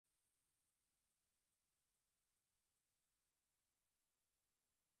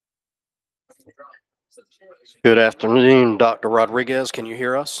Good afternoon, Dr. Rodriguez. Can you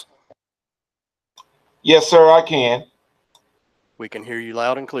hear us? Yes, sir, I can. We can hear you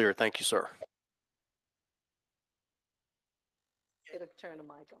loud and clear. Thank you, sir. It'll turn the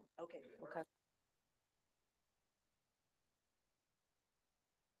mic on. Okay. Okay.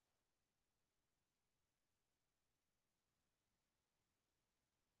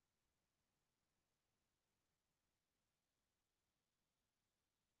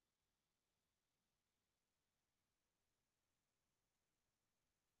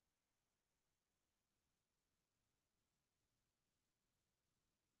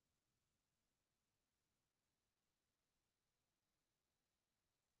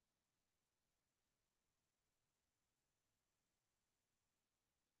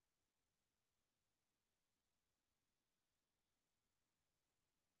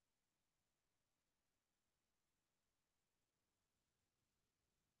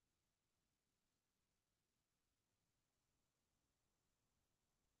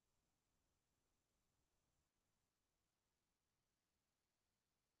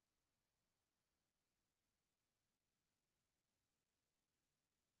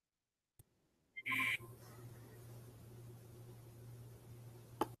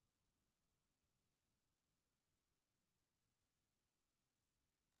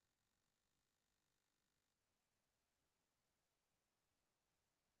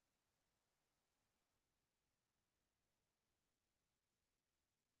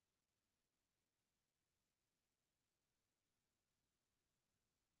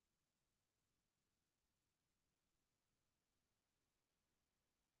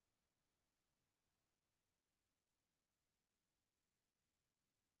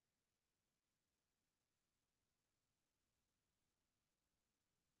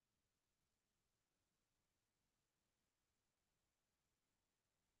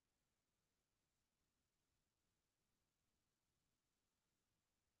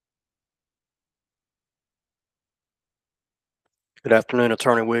 Good afternoon,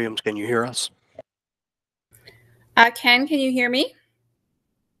 Attorney Williams. Can you hear us? I can. Can you hear me?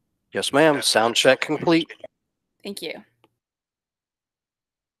 Yes, ma'am. Sound check complete. Thank you.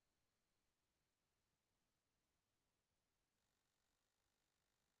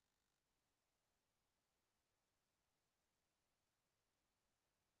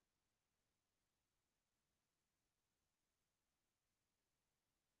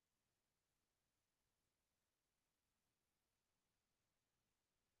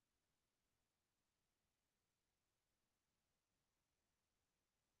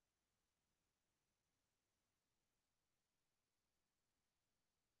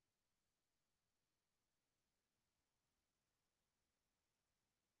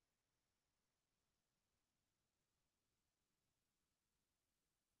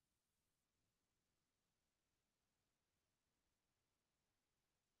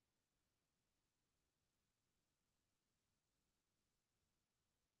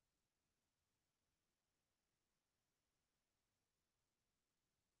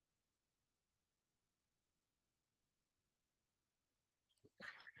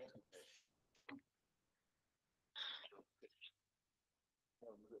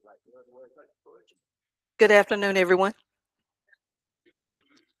 Good afternoon, everyone.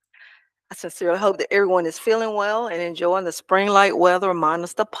 I sincerely hope that everyone is feeling well and enjoying the spring-like weather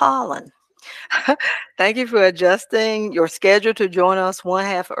minus the pollen. Thank you for adjusting your schedule to join us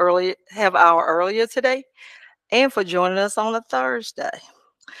half hour earlier today, and for joining us on a Thursday.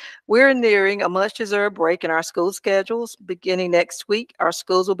 We're nearing a much-deserved break in our school schedules. Beginning next week, our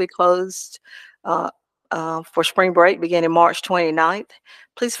schools will be closed uh, for spring break beginning March 29th.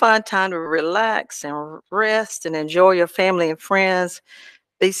 Please find time to relax and rest and enjoy your family and friends.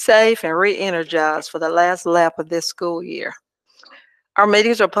 Be safe and re-energized for the last lap of this school year. Our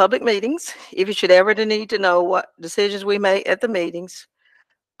meetings are public meetings. If you should ever need to know what decisions we make at the meetings,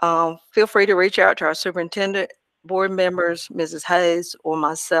 feel free to reach out to our superintendent, board members, Mrs. Hayes, or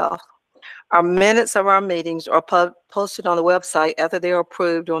myself. Our minutes of our meetings are posted on the website after they are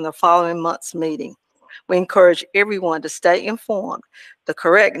approved on the following month's meeting. We encourage everyone to stay informed. The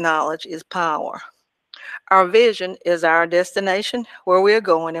correct knowledge is power. Our vision is our destination, where we are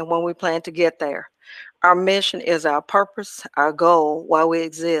going, and when we plan to get there. Our mission is our purpose, our goal, why we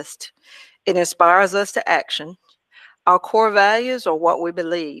exist. It inspires us to action. Our core values are what we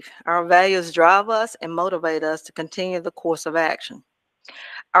believe. Our values drive us and motivate us to continue the course of action.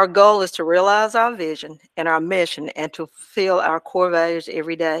 Our goal is to realize our vision and our mission and to fulfill our core values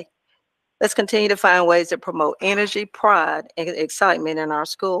every day. Let's continue to find ways that promote energy, pride, and excitement in our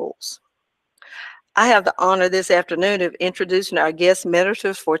schools. I have the honor this afternoon of introducing our guest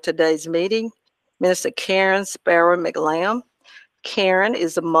ministers for today's meeting, Minister Karen Sparrow McLam. Karen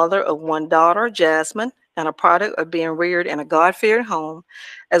is the mother of one daughter, Jasmine, and a product of being reared in a God-fearing home,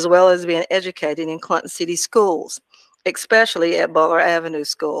 as well as being educated in Clinton City schools, especially at Butler Avenue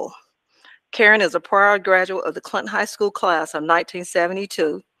School. Karen is a proud graduate of the Clinton High School class of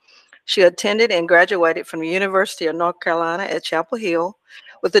 1972. She attended and graduated from the University of North Carolina at Chapel Hill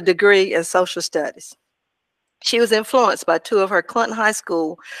with a degree in social studies. She was influenced by two of her Clinton High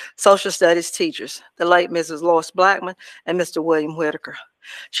School social studies teachers, the late Mrs. Lois Blackman and Mr. William Whitaker.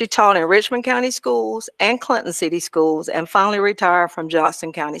 She taught in Richmond County Schools and Clinton City Schools and finally retired from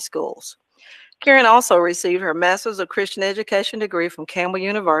Johnston County Schools. Karen also received her Master's of Christian Education degree from Campbell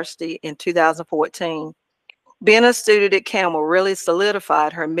University in 2014. Being a student at Campbell really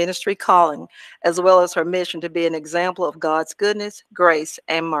solidified her ministry calling, as well as her mission to be an example of God's goodness, grace,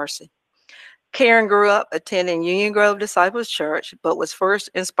 and mercy. Karen grew up attending Union Grove Disciples Church, but was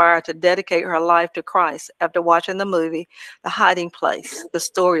first inspired to dedicate her life to Christ after watching the movie The Hiding Place, the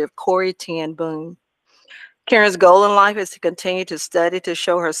story of Corrie ten Boom. Karen's goal in life is to continue to study to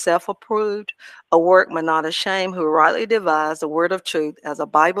show herself approved, a workman not ashamed who rightly divides the word of truth as a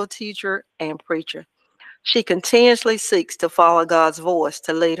Bible teacher and preacher. She continuously seeks to follow God's voice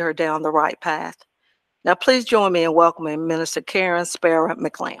to lead her down the right path. Now, please join me in welcoming Minister Karen Sparrow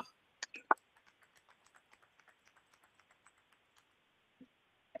McLam.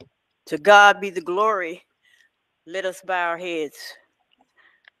 To God be the glory. Let us bow our heads.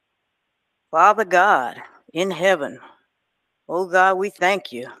 Father God in heaven, oh God, we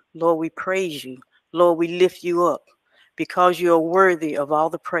thank you. Lord, we praise you. Lord, we lift you up because you are worthy of all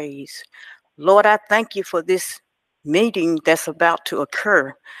the praise. Lord, I thank you for this meeting that's about to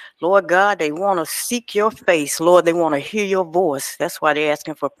occur. Lord God, they want to seek your face. Lord, they want to hear your voice. That's why they're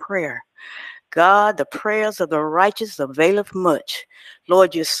asking for prayer. God, the prayers of the righteous availeth much.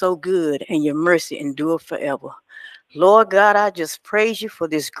 Lord, you're so good and your mercy endureth forever. Lord God, I just praise you for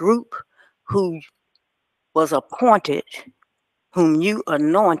this group who was appointed, whom you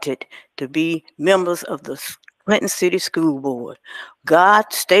anointed to be members of the Clinton City School Board. God,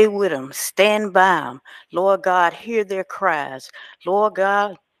 stay with them, stand by them. Lord God, hear their cries. Lord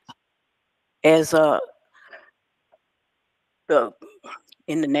God, as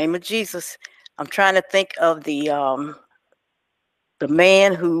in the name of Jesus, I'm trying to think of the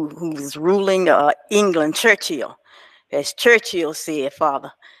man who was ruling England, Churchill. As Churchill said,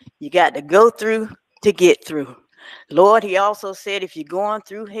 Father, you got to go through to get through. Lord, he also said, if you're going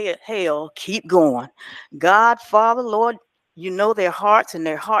through hell, keep going. God, Father, Lord, you know their hearts and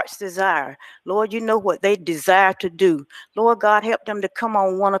their heart's desire. Lord, you know what they desire to do. Lord God, help them to come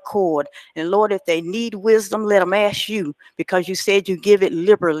on one accord. And Lord, if they need wisdom, let them ask you, because you said you give it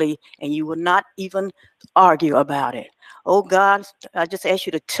liberally and you will not even argue about it. Oh God, I just ask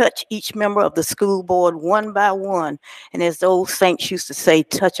you to touch each member of the school board one by one. And as the old saints used to say,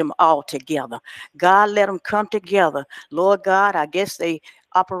 touch them all together. God, let them come together. Lord God, I guess they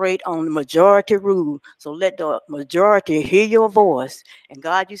operate on the majority rule. So let the majority hear your voice. And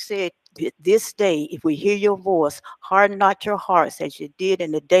God, you said this day, if we hear your voice, harden not your hearts as you did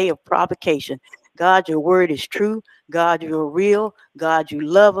in the day of provocation. God, your word is true. God, you're real. God, you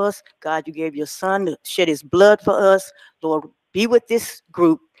love us. God, you gave your son to shed his blood for us. Lord, be with this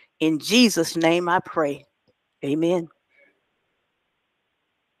group. In Jesus' name I pray. Amen.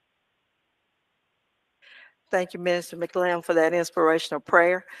 Thank you, Minister McLam, for that inspirational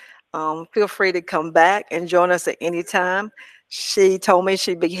prayer. Feel free to come back and join us at any time. She told me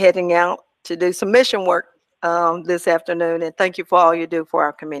she'd be heading out to do some mission work this afternoon, and thank you for all you do for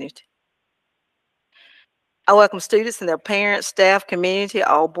our community. I welcome students and their parents, staff, community,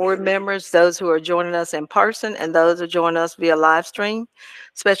 all board members, those who are joining us in person, and those who join us via live stream.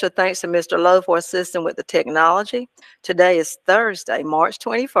 Special thanks to Mr. Lowe for assisting with the technology. Today is Thursday, March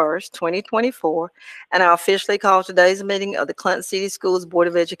 21st, 2024, and I officially call today's meeting of the Clinton City Schools Board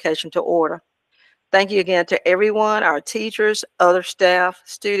of Education to order. Thank you again to everyone, our teachers, other staff,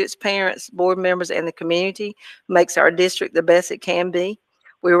 students, parents, board members, and the community who makes our district the best it can be.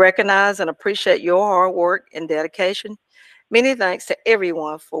 We recognize and appreciate your hard work and dedication. Many thanks to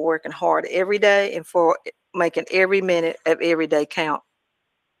everyone for working hard every day and for making every minute of every day count.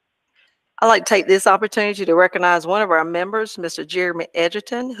 I'd like to take this opportunity to recognize one of our members, Mr. Jeremy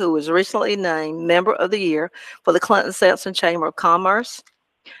Edgerton, who was recently named Member of the Year for the Clinton-Sampson Chamber of Commerce.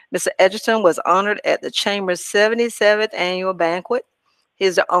 Mr. Edgerton was honored at the Chamber's 77th annual banquet. He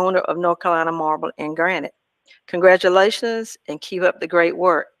is the owner of North Carolina Marble and Granite. Congratulations and keep up the great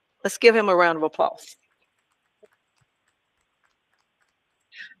work. Let's give him a round of applause.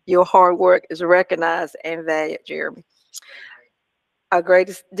 Your hard work is recognized and valued, Jeremy. Our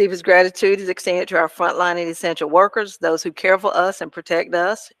greatest, deepest gratitude is extended to our frontline and essential workers, those who care for us and protect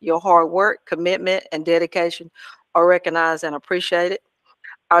us. Your hard work, commitment, and dedication are recognized and appreciated.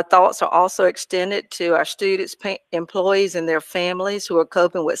 Our thoughts are also extended to our students, employees, and their families who are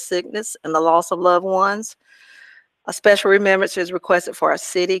coping with sickness and the loss of loved ones. A special remembrance is requested for our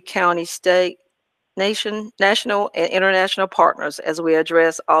city, county, state, national, and international partners as we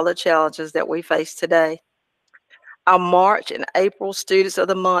address all the challenges that we face today. Our March and April Students of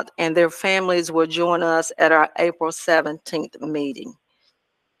the Month and their families will join us at our April 17th meeting.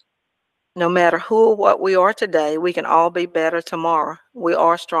 No matter who or what we are today, we can all be better tomorrow. We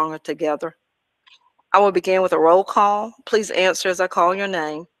are stronger together. I will begin with a roll call. Please answer as I call your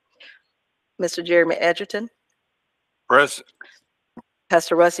name. Mr. Jeremy Edgerton, Present.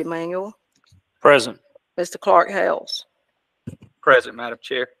 Pastor Russ Emanuel, Present. Mr. Clark Hales, Present, Madam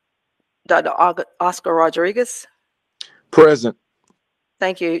Chair. Dr. Oscar Rodriguez. Present.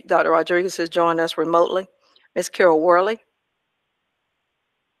 Thank you. Dr. Rodriguez has joined us remotely. Ms. Carol Worley.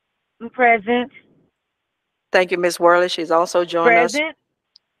 Present. Thank you, Ms. Worley. She's also joined us. Present.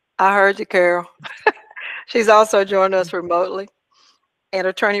 I heard you, Carol. She's also joined us remotely. And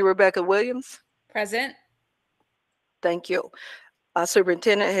Attorney Rebecca Williams. Present. Thank you.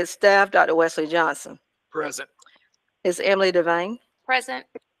 Superintendent and his staff, Dr. Wesley Johnson. Present. Ms. Emily Devane. Present.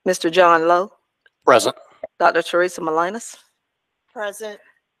 Mr. John Lowe. Present. Dr. Teresa Molinas. Present.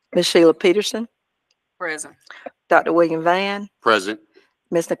 Ms. Sheila Peterson. Present. Dr. William Van. Present.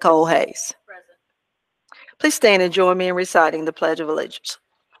 Ms. Nicole Hayes. Present. Please stand and join me in reciting the Pledge of Allegiance.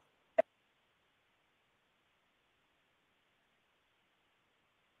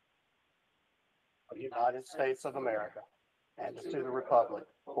 The United States of America, and to the republic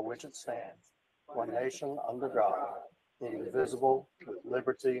for which it stands, one nation under God, indivisible, with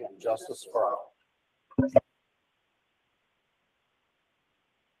liberty and justice for all.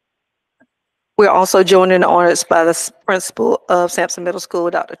 We're also joined in the honors by the principal of Sampson Middle School,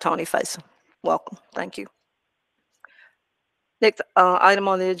 Dr. Tony Faison. Welcome. Thank you. Next item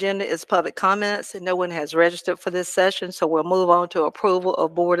on the agenda is public comments, and no one has registered for this session, so we'll move on to approval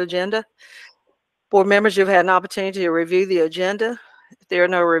of board agenda. Board members, you've had an opportunity to review the agenda. If there are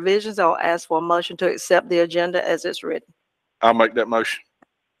no revisions, I'll ask for a motion to accept the agenda as it's written. I'll make that motion.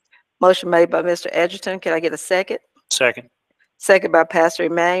 Motion made by Mr. Edgerton. Can I get a second? Second. Second by Pastor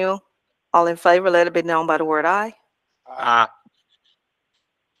Emmanuel. All in favor, let it be known by the word aye. Aye.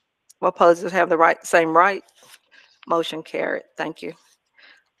 Opposers have the same right. Motion carried. Thank you.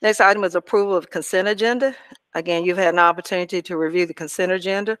 Next item is approval of consent agenda. Again, you've had an opportunity to review the consent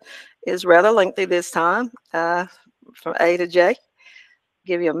agenda. It's rather lengthy this time, from A to J.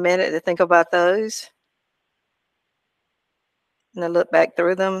 Give you a minute to think about those. And then look back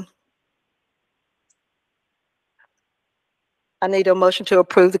through them. I need a motion to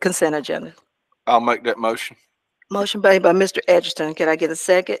approve the consent agenda. I'll make that motion. Motion made by Mr. Edgerton. Can I get a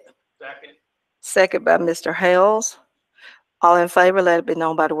second? Second. Second by Mr. Hales. All in favor, let it be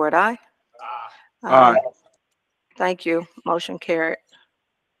known by the word aye. Aye. Thank you. Motion carried.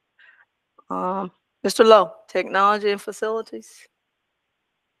 Mr. Lowe, Technology and Facilities.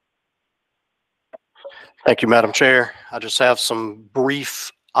 Thank you, Madam Chair. I just have some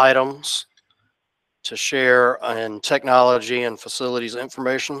brief items to share in technology and facilities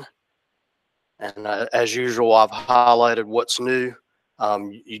information. And as usual, I've highlighted what's new.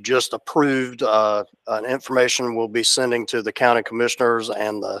 You just approved an information we'll be sending to the county commissioners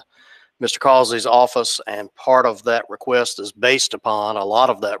and Mr. Causey's office, and part of that request is based upon, a lot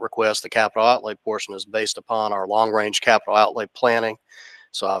of that request, the capital outlay portion is based upon our long-range capital outlay planning.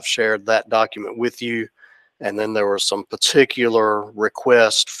 So I've shared that document with you. And then there were some particular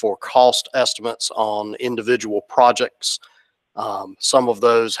requests for cost estimates on individual projects. Some of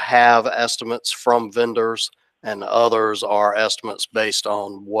those have estimates from vendors, and others are estimates based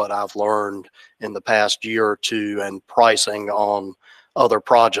on what I've learned in the past year or two and pricing on other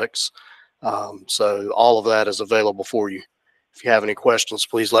projects. So all of that is available for you. If you have any questions,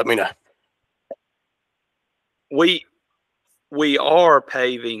 please let me know. We are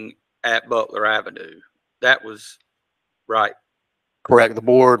paving at Butler Avenue. That was right. Correct. The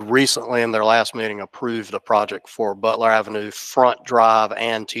board recently in their last meeting approved a project for Butler Avenue front drive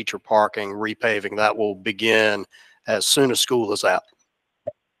and teacher parking repaving. That will begin as soon as school is out.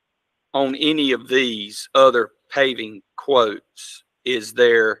 On any of these other paving quotes, is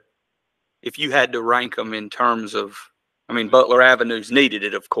there, if you had to rank them in terms of, I mean, Butler Avenue's needed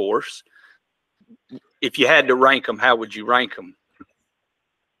it, of course. If you had to rank them, how would you rank them?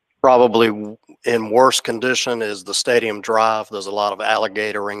 Probably in worse condition is the stadium drive. There's a lot of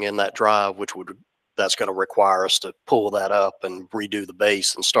alligatoring in that drive, that's going to require us to pull that up and redo the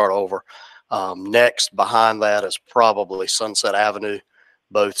base and start over. Next behind that is probably Sunset Avenue,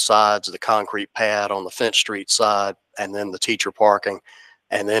 both sides, the concrete pad on the Finch Street side, and then the teacher parking.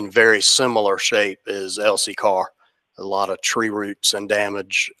 And then very similar shape is Elsie Carr. A lot of tree roots and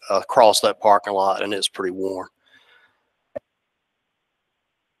damage across that parking lot, and it's pretty worn.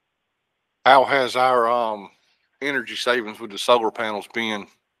 How has our energy savings with the solar panels been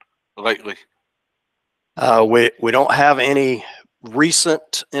lately? We don't have any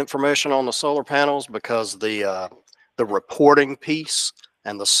recent information on the solar panels because the reporting piece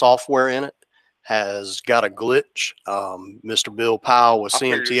and the software in it has got a glitch. Mr. Bill Powell with I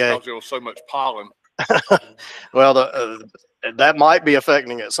figured it's CMTA. 'cause there was so much pollen. Well, that might be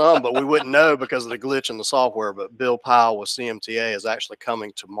affecting it some, but we wouldn't know because of the glitch in the software. But Bill Powell with CMTA is actually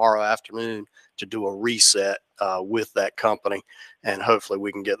coming tomorrow afternoon to do a reset with that company, and hopefully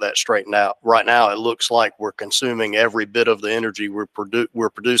we can get that straightened out. Right now, it looks like we're consuming every bit of the energy we're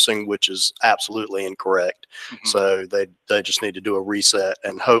producing, which is absolutely incorrect. Mhm. So they just need to do a reset,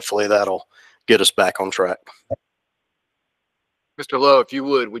 and hopefully that'll get us back on track. Mr. Lowe, if you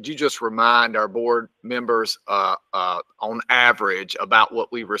would you just remind our board members on average about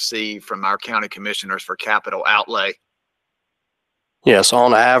what we receive from our county commissioners for capital outlay? Yes,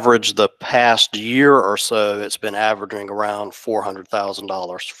 on average, the past year or so, it's been averaging around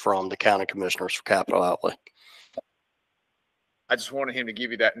 $400,000 from the county commissioners for capital outlay. I just wanted him to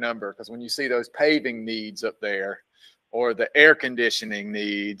give you that number because when you see those paving needs up there, or the air conditioning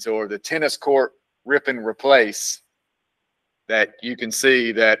needs, or the tennis court rip and replace, that you can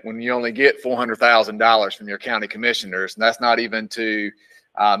see that when you only get $400,000 from your county commissioners, and that's not even to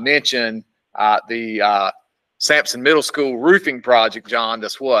mention the Sampson Middle School roofing project, John,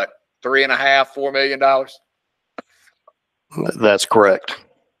 that's what, $3.5–4 million? That's correct.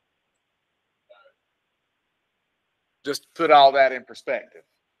 Just put all that in perspective.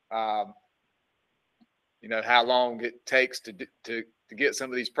 You know, how long it takes to get some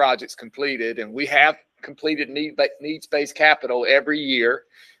of these projects completed. And we have completed needs-based capital every year.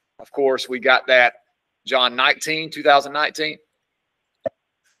 Of course, we got that, John, 2019.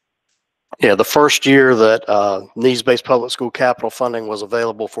 Yeah, the first year that needs-based public school capital funding was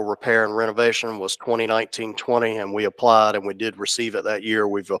available for repair and renovation was 2019-20, and we applied and we did receive it that year.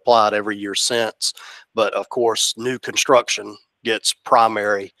 We've applied every year since, but of course, new construction gets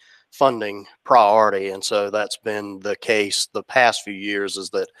primary funding priority, and so that's been the case the past few years, is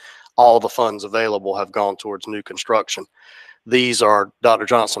that all the funds available have gone towards new construction. These are, Dr.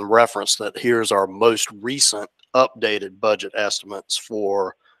 Johnson referenced that here's our most recent updated budget estimates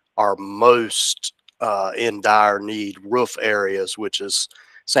for our most in dire need roof areas, which is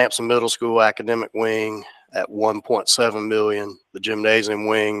Sampson Middle School academic wing at 1.7 million, the gymnasium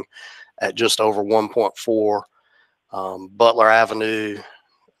wing at just over 1.4, Butler Avenue.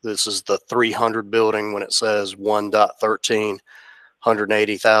 This is the 300 building when it says 1.13,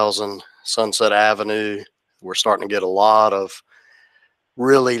 180,000. Sunset Avenue, we're starting to get a lot of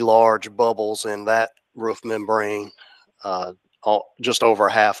really large bubbles in that roof membrane, just over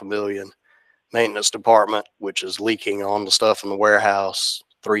 $500,000. Maintenance department, which is leaking on the stuff in the warehouse,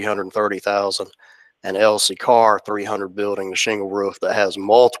 330,000. And Elsie Carr 300 building, the shingle roof that has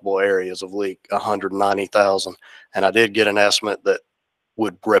multiple areas of leak, 190,000. And I did get an estimate that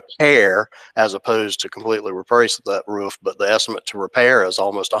would repair as opposed to completely replace that roof, but the estimate to repair is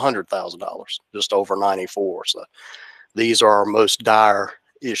almost $100,000, just over 94. So these are our most dire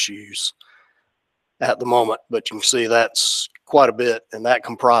issues at the moment, but you can see that's quite a bit, and that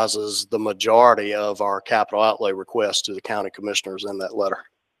comprises the majority of our capital outlay requests to the county commissioners in that letter.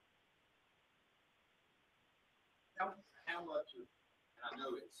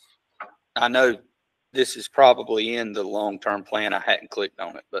 I know this is probably in the long-term plan. I hadn't clicked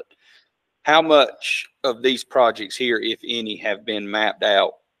on it, but how much of these projects here, if any, have been mapped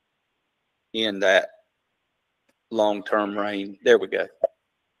out in that long-term range? There we go.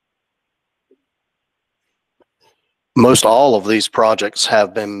 Most all of these projects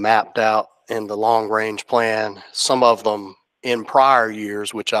have been mapped out in the long-range plan. Some of them in prior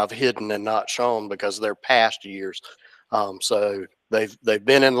years, which I've hidden and not shown because they're past years. So they've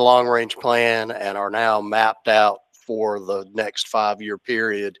been in the long-range plan and are now mapped out for the next 5-year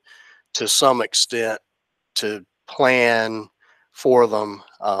period to some extent to plan for them.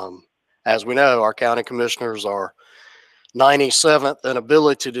 As we know, our county commissioners are 97th in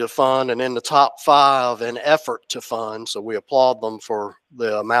ability to fund and in the top 5 in effort to fund. So we applaud them for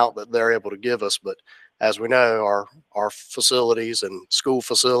the amount that they're able to give us. But as we know, our facilities and school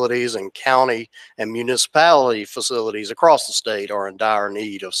facilities and county and municipality facilities across the state are in dire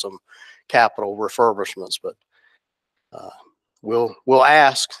need of some capital refurbishments. But we'll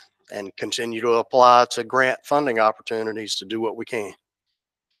ask and continue to apply to grant funding opportunities to do what we can.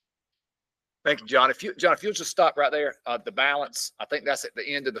 Thank you, John. If you'll just stop right there, the balance, I think that's at the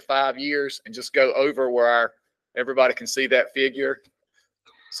end of the 5 years, and just go over where everybody can see that figure.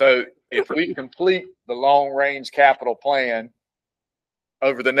 So if we complete the long range capital plan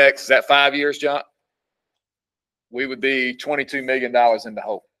over the next, is that 5 years, John? We would be $22 million in the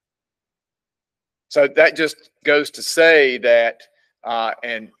hole. So that just goes to say that,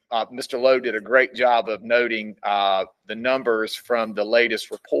 Mr. Lowe did a great job of noting the numbers from the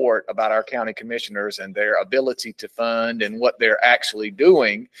latest report about our county commissioners and their ability to fund and what they're actually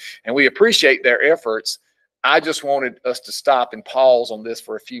doing. And we appreciate their efforts. I just wanted us to stop and pause on this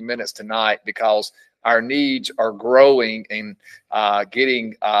for a few minutes tonight, because our needs are growing and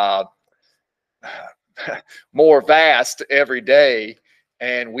getting more vast every day.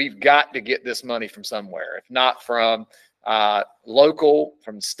 And we've got to get this money from somewhere. If not from local,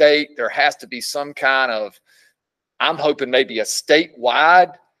 from state, there has to be some kind of, I'm hoping maybe a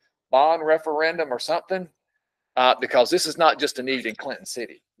statewide bond referendum or something, because this is not just a need in Clinton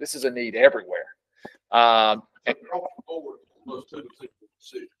City. This is a need everywhere. The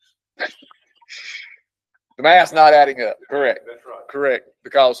math's not adding up. Correct. That's right. Correct.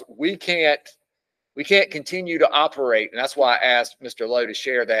 Because we can't continue to operate. And that's why I asked Mr. Lowe to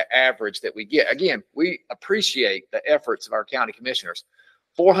share that average that we get. Again, we appreciate the efforts of our county commissioners.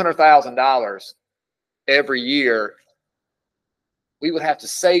 $400,000 every year. We would have to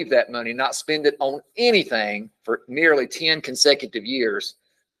save that money, not spend it on anything for nearly 10 consecutive years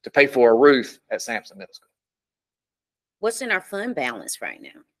to pay for a roof at Sampson Middle School. What's in our fund balance right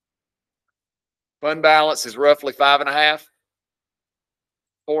now? Fund balance is roughly 5.5,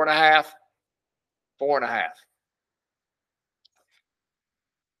 4.5, 4.5.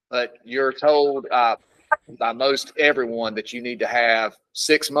 But you're told by most everyone that you need to have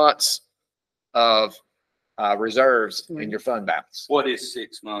 6 months of reserves in your fund balance. What is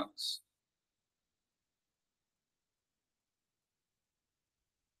 6 months?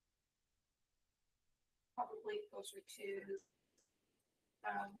 Probably closer to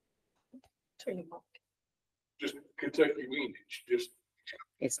Just Kentucky Wienage, just.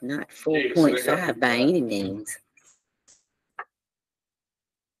 It's not 4.5 by any means.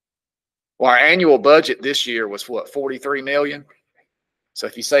 Well, our annual budget this year was what, 43 million? So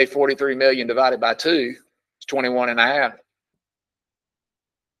if you say 43 million divided by 2, it's 21.5.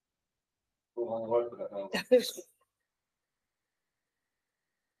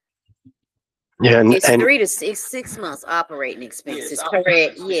 Yeah, It's 3 to 6 months operating expenses, Yes, correct?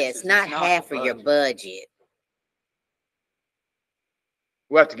 operating Yes, expenses, not not half the of your budget. budget.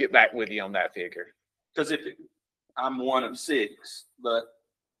 We'll have to get back with you on that figure. Because I'm one of 6, but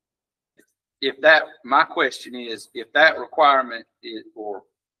if that, my question is, if that requirement is, or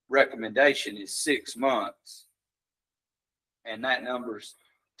recommendation is 6 months, and that number's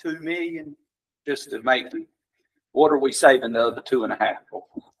 2 million, just to make, what are we saving the other 2.5 for?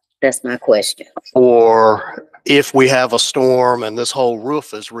 That's my question. Or if we have a storm and this whole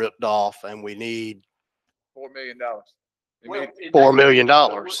roof is ripped off and we need $4 million. $4 million,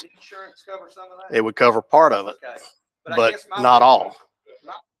 Would insurance cover some of that? it would cover part of it, Okay. I but guess my not bigger- all.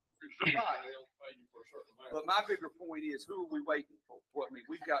 But my bigger point is, who are we waiting for? What, I mean,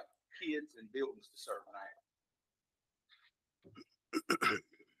 we've got kids and buildings to serve now.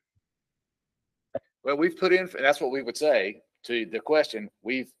 Well, we've put in, and that's what we would say to the question.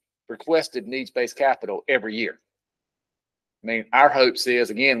 We've requested needs-based capital every year. I mean, our hopes is,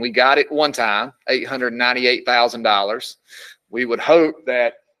 again, we got it one time, $898,000. We would hope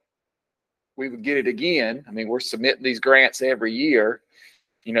that we would get it again. I mean, we're submitting these grants every year.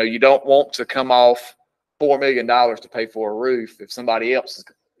 You know, you don't want to come off $4 million to pay for a roof if somebody else is,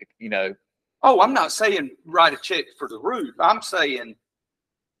 you know. Oh, I'm not saying write a check for the roof. I'm saying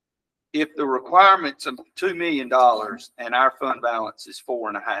if the requirement's of $2 million and our fund balance is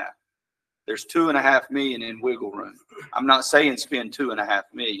 4.5, there's 2.5 million in wiggle room. I'm not saying spend 2.5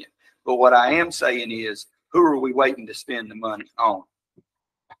 million, but what I am saying is, who are we waiting to spend the money on?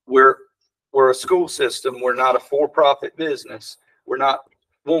 We're a school system. We're not a for-profit business. We're not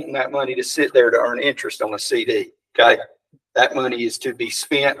wanting that money to sit there to earn interest on a CD. Okay. That money is to be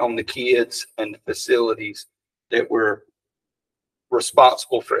spent on the kids and the facilities that we're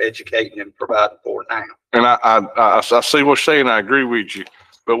responsible for educating and providing for now. And I see what you're saying. I agree with you,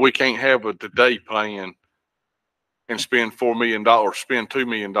 but we can't have a today plan and spend $4 million, spend $2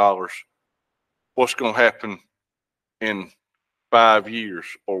 million what's going to happen in 5 years,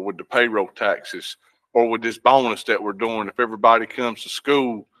 or with the payroll taxes, or with this bonus that we're doing. If everybody comes to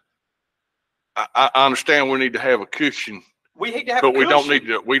school, I understand we need to have a cushion, We need to have but a we don't cushion.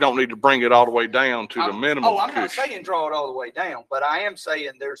 need to, we don't need to bring it all the way down to the I'm- minimum Oh, I'm not cushion. saying draw it all the way down, but I am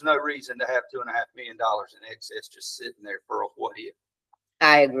saying there's no reason to have $2.5 million in excess just sitting there for a what if.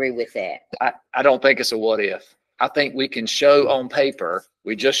 I agree with that. I don't think it's a what if. I think we can show on paper,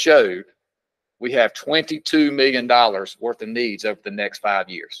 we just showed, we have $22 million worth of needs over the next 5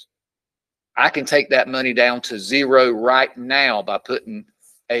 years. I can take that money down to zero right now by putting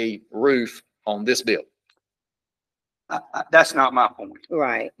a roof on this building. That's not my point.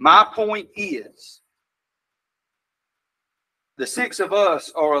 Right. My point is the 6 of us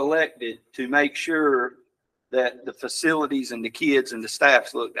are elected to make sure that the facilities and the kids and the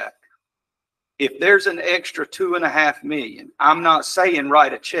staff's looked at. If there's an extra 2.5 million, I'm not saying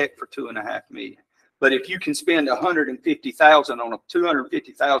write a check for 2.5 million, but if you can spend 250,000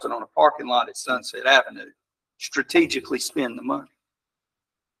 on a parking lot at Sunset Avenue, strategically spend the money.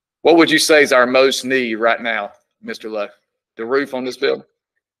 What would you say is our most need right now, Mr. Lowe? The roof on this building?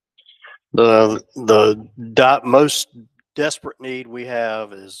 The most desperate need we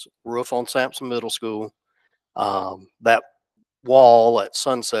have is roof on Sampson Middle School. That wall at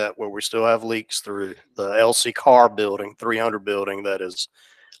Sunset where we still have leaks through, the LC Carr building, 300 building, that is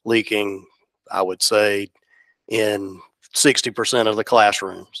leaking, I would say, in 60% of the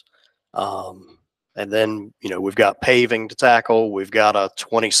classrooms. And then, we've got paving to tackle. We've got a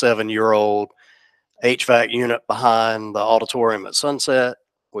 27-year-old HVAC unit behind the auditorium at Sunset.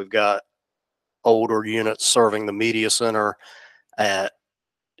 We've got older units serving the media center at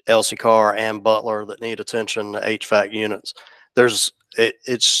LC Carr and Butler that need attention, the HVAC units. It's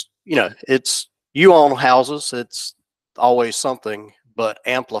you own houses. It's always something, but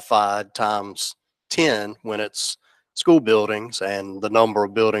amplified times 10 when it's school buildings and the number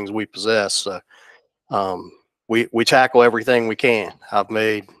of buildings we possess. So we tackle everything we can. I've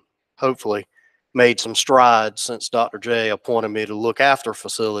hopefully made some strides since Dr. J appointed me to look after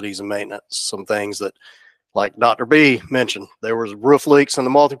facilities and maintenance. Some things that, like Dr. B mentioned, there was roof leaks in the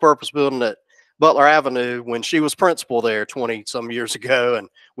multipurpose building at Butler Avenue when she was principal there 20 some years ago, and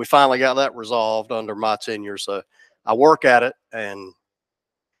we finally got that resolved under my tenure. So I work at it, and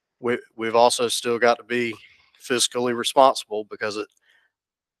we've also still got to be fiscally responsible because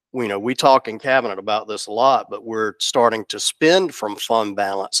we talk in cabinet about this a lot, but we're starting to spend from fund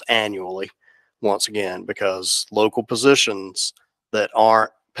balance annually once again because local positions that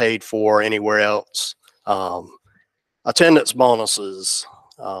aren't paid for anywhere else, attendance bonuses,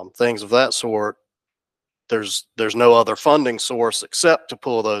 things of that sort. There's no other funding source except to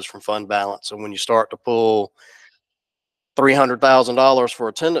pull those from fund balance. And when you start to pull $300,000 for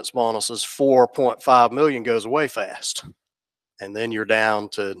attendance bonuses, 4.5 million goes away fast. And then you're down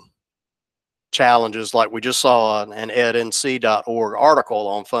to challenges like we just saw an ednc.org article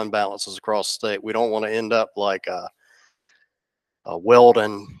on fund balances across the state. We don't want to end up like a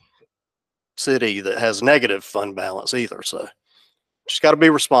Weldon city that has negative fund balance either. So just got to be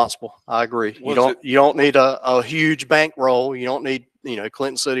responsible. I agree. You don't need a huge bankroll. You don't need,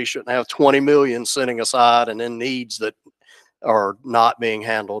 Clinton City shouldn't have 20 million sitting aside and then needs that are not being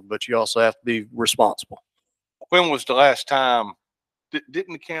handled, but you also have to be responsible. When was the last time,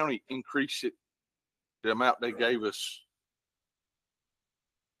 didn't the county increase it, the amount they gave us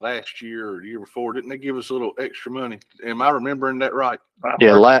last year or the year before? Didn't they give us a little extra money? Am I remembering that right?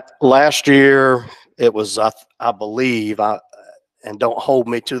 Yeah, last year it was, I believe, and don't hold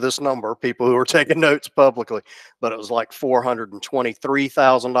me to this number, people who are taking notes publicly, but it was like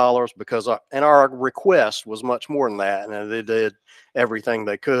 $423,000 because our request was much more than that, and they did everything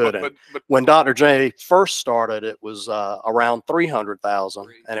they could. But When Dr. J first started, it was around 300,000,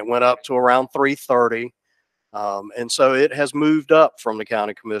 and it went up to around 330. And so it has moved up from the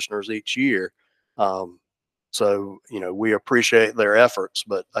county commissioners each year. So, we appreciate their efforts,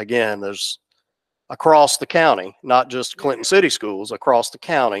 but again, there's across the county, not just Clinton City schools, across the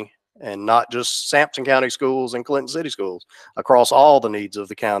county, and not just Sampson County schools and Clinton City schools, across all the needs of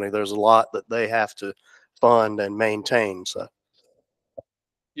the county. There's a lot that they have to fund and maintain. So.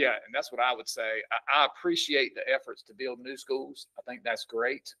 Yeah, and that's what I would say. I appreciate the efforts to build new schools. I think that's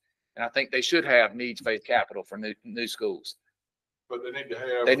great. And I think they should have needs-based capital for new schools. But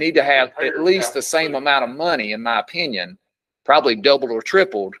they need to have at least the same amount of money, in my opinion, probably doubled or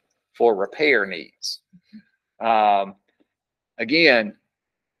tripled for repair needs. Again,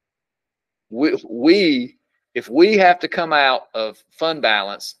 if we have to come out of fund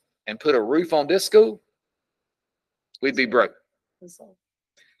balance and put a roof on this school, we'd be broke.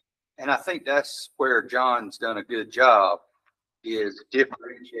 And I think that's where John's done a good job, is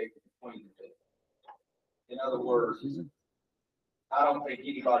differentiating between the two. In other words, I don't think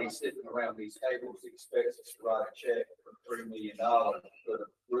anybody sitting around these tables expects us to write a check for $3 million to put a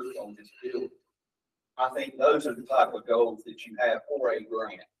roof on this building. I think those are the type of goals that you have for a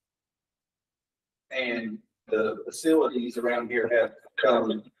grant. And the facilities around here have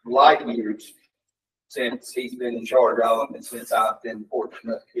come light years since he's been in charge of them and since I've been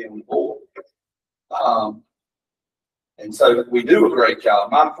fortunate to be on the board. And so we do a great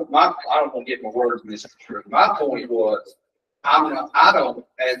job. I don't want to get my words misconstrued. My point was, I don't,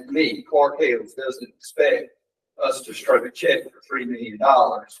 as me, Clark Hales, doesn't expect us to stroke a check for $3 million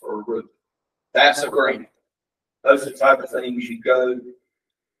for a roof. That's a grant. Those are the type of things you go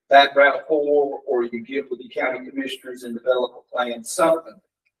that route for, or you get with the county commissioners and develop a plan, something.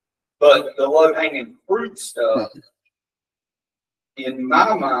 But the low hanging fruit stuff, in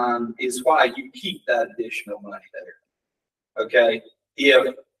my mind, is why you keep that additional money there. Okay.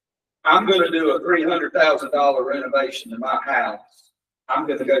 If I'm going to do a $300,000 renovation in my house, I'm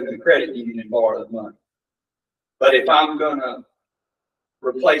going to go to the credit union and borrow the money. But if I'm going to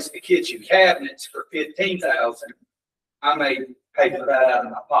replace the kitchen cabinets for $15,000, I may pay for that out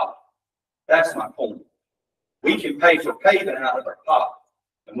of my pocket. That's my point. We can pay for paving out of our pocket,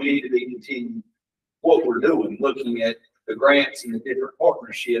 and we need to be continuing what we're doing, looking at the grants and the different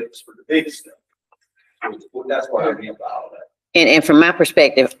partnerships for the big stuff. That's what I mean by all that. And from my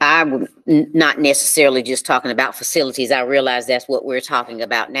perspective, I would not necessarily just talking about facilities. I realize that's what we're talking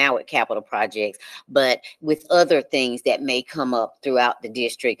about now with capital projects, but with other things that may come up throughout the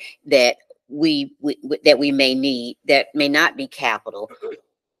district that we may need, that may not be capital,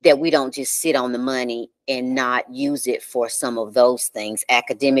 that we don't just sit on the money and not use it for some of those things,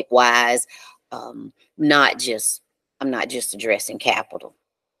 academic wise. I'm not just addressing capital.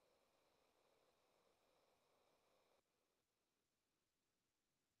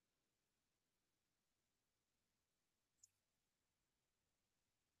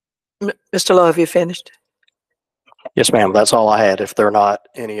 Mr. Lowe, have you finished? Yes, ma'am. That's all I had. If there are not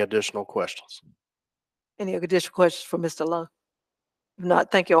any additional questions. Any additional questions for Mr. Lowe? If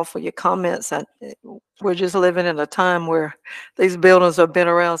not, thank you all for your comments. And we're just living in a time where these buildings have been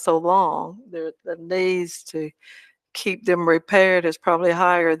around so long. The needs to keep them repaired is probably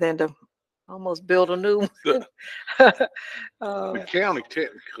higher than to almost build a new one. The county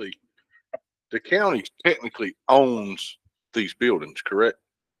technically owns these buildings, correct?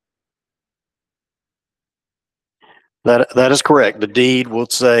 That is correct. The deed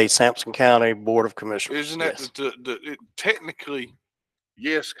would say Sampson County Board of Commissioners. Isn't that yes. Technically,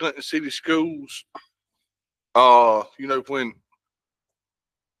 yes, Clinton City Schools, you know,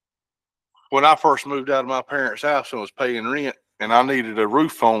 when I first moved out of my parents' house and was paying rent and I needed a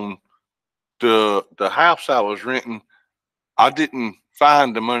roof on the house I was renting, I didn't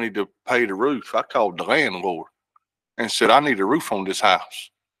find the money to pay the roof. I called the landlord and said, I need a roof on this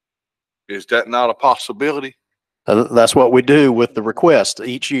house. Is that not a possibility? That's what we do with the request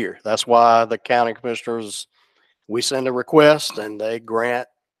each year. That's why the county commissioners, we send a request and they grant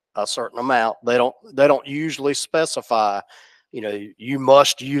a certain amount. They don't usually specify, you know, you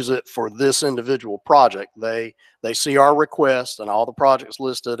must use it for this individual project. They see our request and all the projects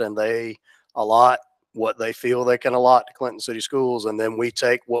listed and they allot what they feel they can allot to Clinton City Schools. And then we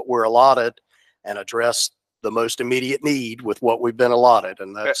take what we're allotted and address the most immediate need with what we've been allotted.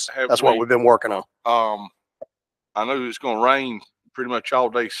 And that's what we've been working on. I know it's going to rain pretty much all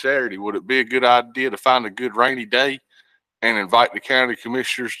day Saturday. Would it be a good idea to find a good rainy day and invite the county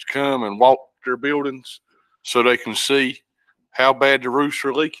commissioners to come and walk their buildings so they can see how bad the roofs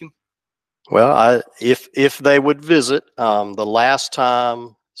are leaking? Well, if they would visit, the last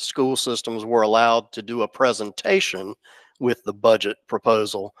time school systems were allowed to do a presentation with the budget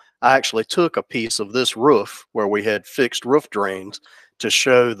proposal, I actually took a piece of this roof where we had fixed roof drains to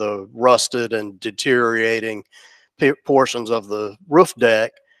show the rusted and deteriorating portions of the roof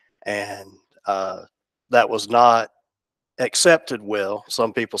deck, and that was not accepted well.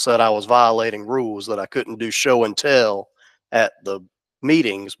 Some people said I was violating rules, that I couldn't do show and tell at the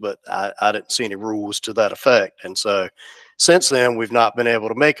meetings, but I didn't see any rules to that effect. And so since then, we've not been able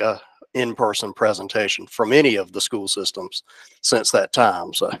to make a in-person presentation from any of the school systems since that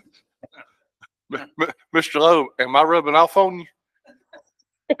time. So Mr. Lowe, am I rubbing off on you?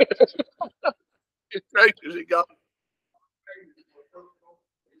 It's great as it got.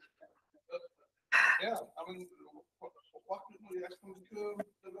 Yeah, I mean, why couldn't we ask them to come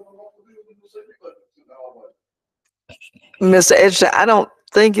and walk the building and see the budgets? Mr. Edgerton, I don't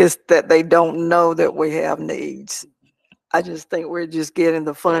think it's that they don't know that we have needs. I just think we're just getting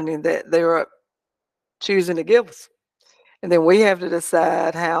the funding that they are choosing to give us. And then we have to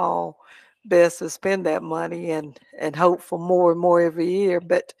decide how best to spend that money and hope for more and more every year.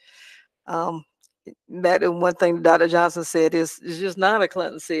 But that is one thing Dr. Johnson said is it's just not a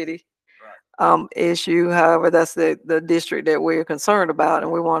Clinton City issue. However, that's the district that we're concerned about,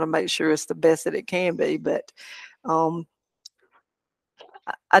 and we want to make sure it's the best that it can be. But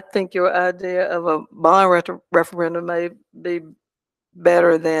I think your idea of a bond referendum may be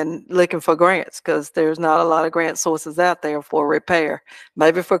better than looking for grants, because there's not a lot of grant sources out there for repair,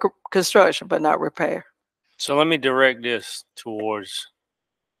 maybe for construction, but not repair. So let me direct this towards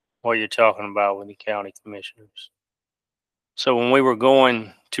what you're talking about with the county commissioners. So when we were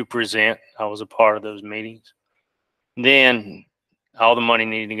going to present, I was a part of those meetings. Then all the money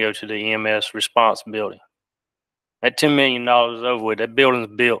needed to go to the EMS response building. That $10 million is over with. That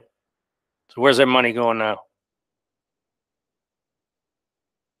building's built. So where's that money going now?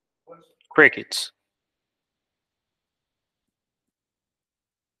 Crickets.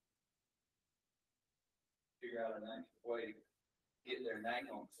 Figure out a nice way to get their name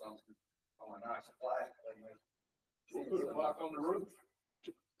on something, on a nice flag. We'll put a block on the roof.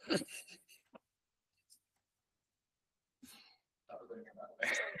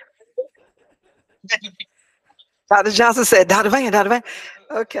 Dr. Johnson said, Dr. Van.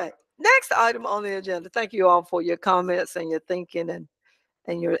 Okay. Next item on the agenda. Thank you all for your comments and your thinking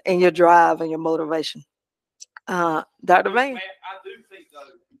and your drive and your motivation. Dr. Van. I do think though,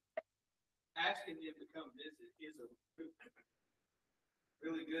 asking them to come visit is a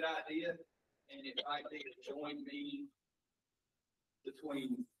really good idea, and it might be a joint meeting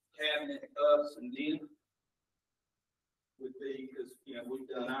between cabinet, us, and them. Would be because we've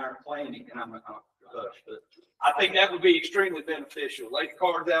done our planning, and I'm not rush, but I think that would be extremely beneficial. Lay the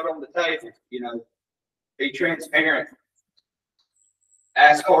cards out on the table, be transparent,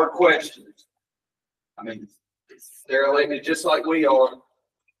 ask hard questions. I mean, they're elected just like we are.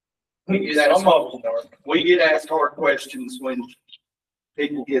 We get asked hard questions when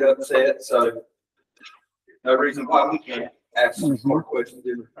people get upset, so no reason why we can't ask hard questions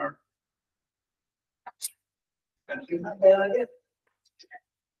in return. Thank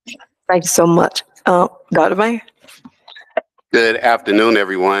you so much. Dr. Van. Good afternoon,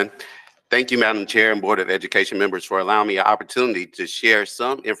 everyone. Thank you, Madam Chair and Board of Education members, for allowing me an opportunity to share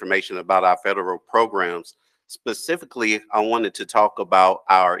some information about our federal programs. Specifically, I wanted to talk about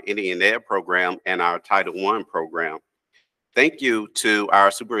our Indian Ed program and our Title I program. Thank you to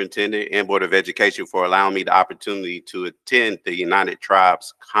our superintendent and Board of Education for allowing me the opportunity to attend the United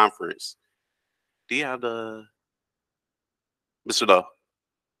Tribes Conference. Do you have the, Mr. Lowe,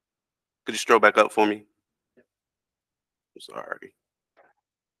 could you stroll back up for me? I'm sorry.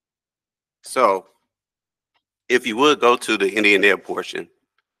 So if you would go to the Indian Ed portion,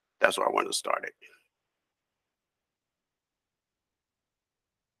 that's where I wanted to start it.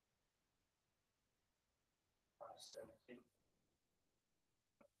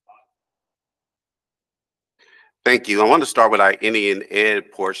 Thank you. I want to start with our Indian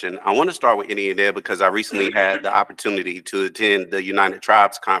Ed portion. I want to start with Indian Ed because I recently had the opportunity to attend the United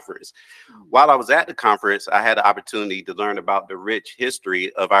Tribes Conference. While I was at the conference, I had the opportunity to learn about the rich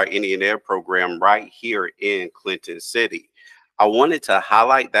history of our Indian Ed program right here in Clinton City. I wanted to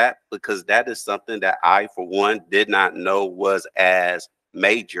highlight that because that is something that I, for one, did not know was as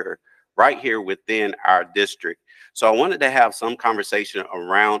major right here within our district. So I wanted to have some conversation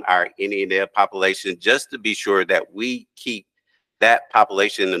around our Indian Ed population just to be sure that we keep that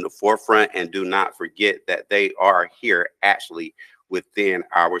population in the forefront and do not forget that they are here actually within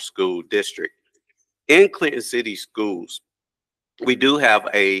our school district. In Clinton City schools, we do have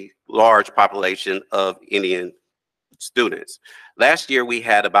a large population of Indian students. Last year, we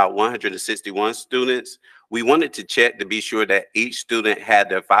had about 161 students. We wanted to check to be sure that each student had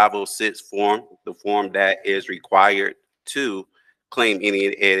their 506 form, the form that is required to claim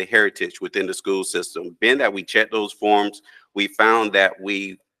Indian Ed heritage within the school system. Being that we checked those forms, we found that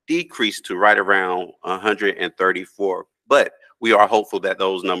we decreased to right around 134, but we are hopeful that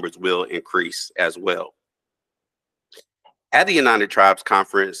those numbers will increase as well. At the United Tribes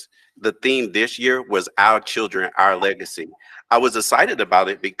Conference, the theme this year was Our Children, Our Legacy. I was excited about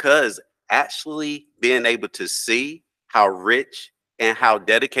it because actually being able to see how rich and how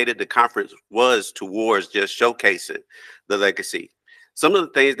dedicated the conference was towards just showcasing the legacy. Some of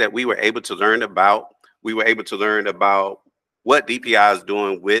the things that we were able to learn about, what DPI is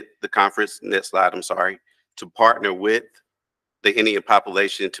doing with the conference, next slide, I'm sorry, to partner with the Indian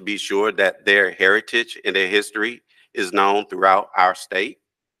population to be sure that their heritage and their history is known throughout our state.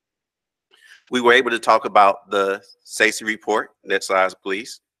 We were able to talk about the SACE report. Next slide,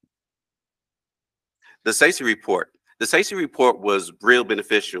 please. The SACE report. The SACE report was real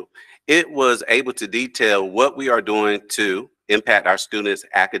beneficial. It was able to detail what we are doing to impact our students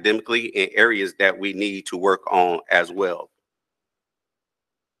academically in areas that we need to work on as well.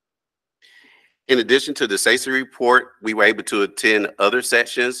 In addition to the SACE report, we were able to attend other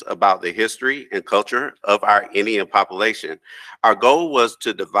sessions about the history and culture of our Indian population. Our goal was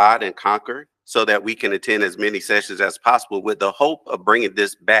to divide and conquer so that we can attend as many sessions as possible with the hope of bringing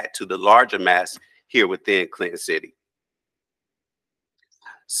this back to the larger mass here within Clinton City.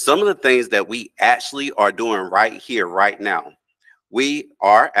 Some of the things that we actually are doing right here, right now. We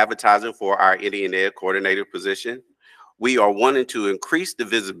are advertising for our Indian Ed coordinator position. We are wanting to increase the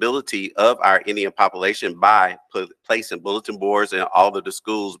visibility of our Indian population by placing bulletin boards in all of the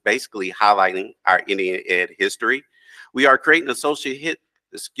schools, basically highlighting our Indian Ed history. We are creating a social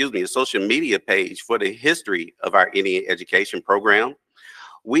media page for the history of our Indian education program.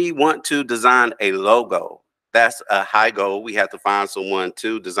 We want to design a logo. That's a high goal. We have to find someone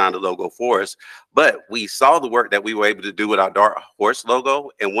to design the logo for us. But we saw the work that we were able to do with our Dark Horse logo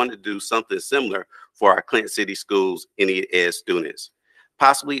and wanted to do something similar for our Clinton City Schools Indian Ed students,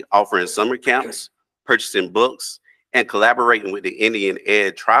 possibly offering summer camps, purchasing books, and collaborating with the Indian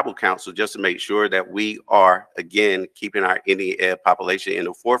Ed Tribal Council just to make sure that we are, again, keeping our Indian Ed population in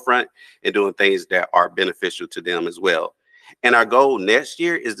the forefront and doing things that are beneficial to them as well. And our goal next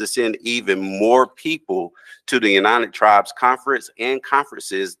year is to send even more people to the United Tribes Conference and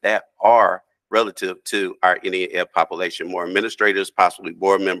conferences that are relative to our Indian Ed population, more administrators, possibly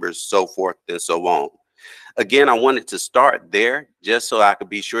board members, so forth and so on. Again, I wanted to start there just so I could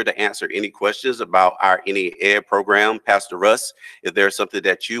be sure to answer any questions about our Indian Ed program. Pastor Russ, if there's something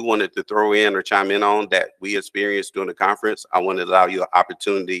that you wanted to throw in or chime in on that we experienced during the conference, I want to allow you an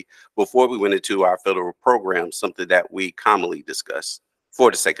opportunity before we went into our federal program, something that we commonly discuss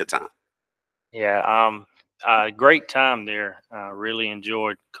for the sake of time. Yeah, great time there. Really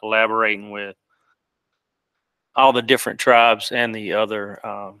enjoyed collaborating with all the different tribes and the other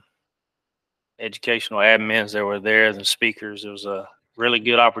educational admins that were there, the speakers. It was a really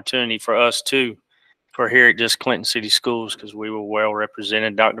good opportunity for us too, for here at just Clinton City Schools, because we were well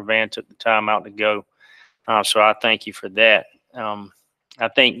represented. Dr. Van took the time out to go. So I thank you for that. I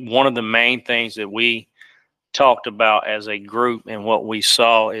think one of the main things that we talked about as a group and what we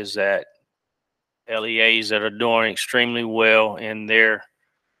saw is that LEAs that are doing extremely well in their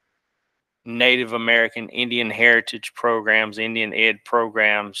Native American Indian heritage programs, Indian Ed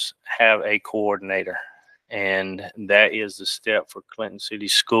programs, have a coordinator. And that is the step for Clinton City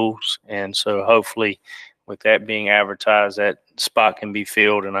Schools. And so hopefully with that being advertised, that spot can be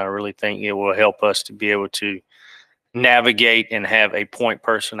filled. And I really think it will help us to be able to navigate and have a point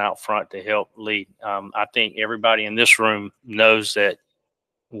person out front to help lead. I think everybody in this room knows that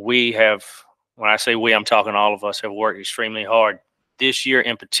we have, when I say we, I'm talking all of us, have worked extremely hard this year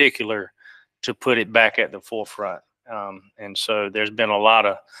in particular to put it back at the forefront. And so there's been a lot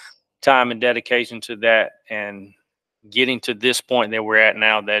of time and dedication to that, and getting to this point that we're at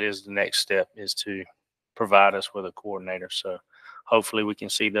now, that is the next step, is to provide us with a coordinator. So hopefully we can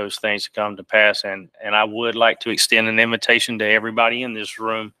see those things come to pass. And I would like to extend an invitation to everybody in this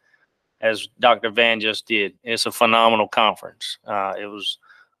room, as Dr. Van just did. It's a phenomenal conference. It was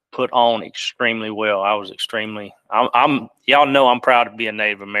put on extremely well. I was extremely, y'all know I'm proud to be a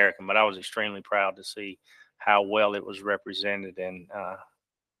Native American, but I was extremely proud to see how well it was represented, and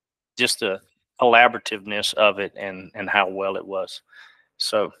just the collaborativeness of it and how well it was.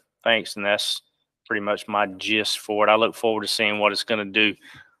 So thanks. And that's pretty much my gist for it. I look forward to seeing what it's going to do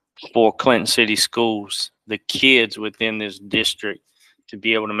for Clinton City Schools, the kids within this district, to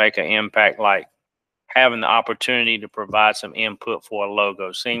be able to make an impact, like having the opportunity to provide some input for a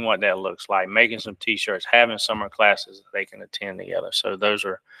logo, seeing what that looks like, making some t-shirts, having summer classes that they can attend together. So those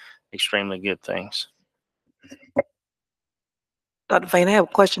are extremely good things. Dr. Vane, I have a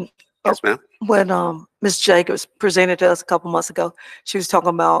question. Yes, ma'am. When Ms. Jacobs presented to us a couple months ago, she was talking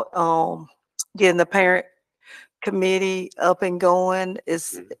about getting the parent committee up and going.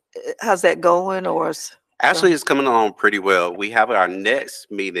 How's that going? Or Actually, it's coming along pretty well. We have our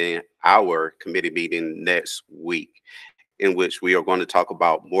next meeting, our committee meeting next week, in which we are going to talk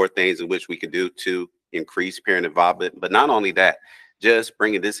about more things in which we can do to increase parent involvement. But not only that, just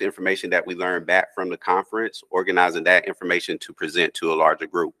bringing this information that we learned back from the conference, organizing that information to present to a larger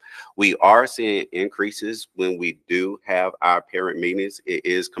group. We are seeing increases when we do have our parent meetings. It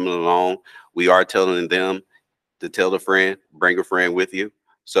is coming along. We are telling them to tell a friend, bring a friend with you.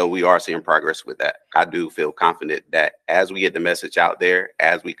 So we are seeing progress with that. I do feel confident that as we get the message out there,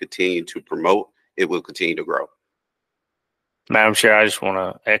 as we continue to promote, it will continue to grow. Madam Chair, I just want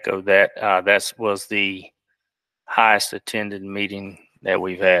to echo that. That was the highest attended meeting that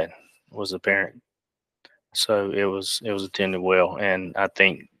we've had, was the parent. So it was attended well, and I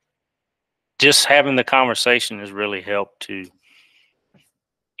think just having the conversation has really helped to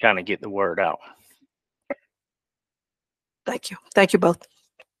kind of get the word out. Thank you. Thank you both.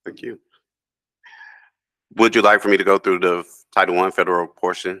 Thank you. Would you like for me to go through the Title I federal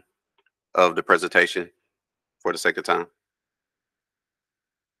portion of the presentation for the sake of time?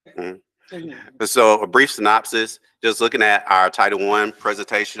 So a brief synopsis, just looking at our Title I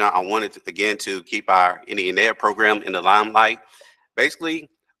presentation, I wanted to, again, to keep our Indian Ed program in the limelight. Basically,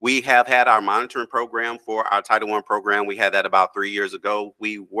 we have had our monitoring program for our Title I program. We had that about 3 years ago.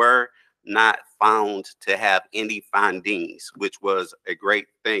 We were not found to have any findings, which was a great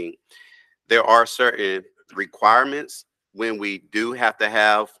thing. There are certain requirements when we do have to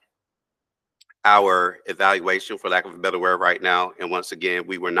have our evaluation, for lack of a better word, right now. And once again,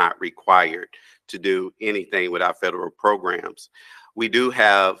 we were not required to do anything with our federal programs. We do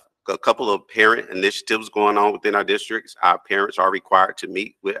have a couple of parent initiatives going on within our districts. Our parents are required to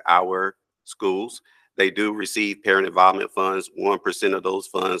meet with our schools. They do receive parent involvement funds. 1% of those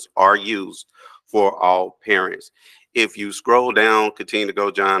funds are used for all parents. If you scroll down, continue to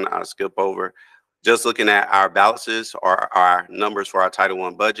go, John, I'll skip over. Just looking at our balances or our numbers for our Title I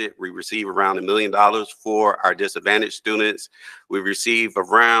budget, we receive around $1 million for our disadvantaged students. We receive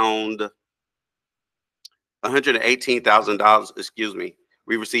around $118,000, excuse me.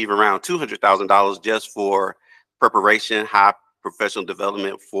 We receive around $200,000 just for preparation, high professional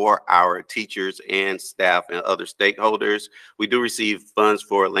development for our teachers and staff and other stakeholders. We do receive funds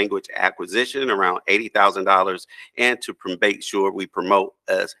for language acquisition, around $80,000, and to make sure we promote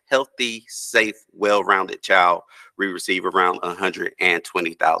a healthy, safe, well-rounded child, we receive around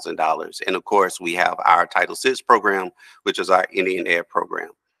 $120,000. And of course, we have our Title VI program, which is our Indian Ed program.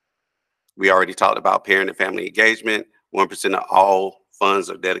 We already talked about parent and family engagement. 1% of all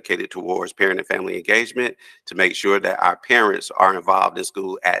funds are dedicated towards parent and family engagement to make sure that our parents are involved in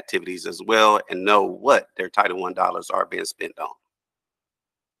school activities as well and know what their Title I dollars are being spent on.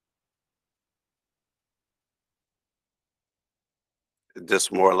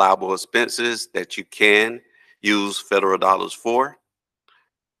 Just more allowable expenses that you can use federal dollars for.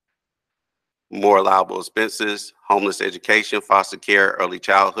 More allowable expenses, homeless education, foster care, early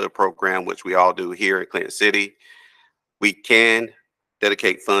childhood program, which we all do here in Clinton City. We can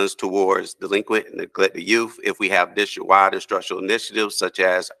dedicate funds towards delinquent and neglected youth if we have district-wide instructional initiatives, such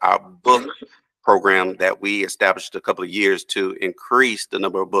as our book program that we established a couple of years to increase the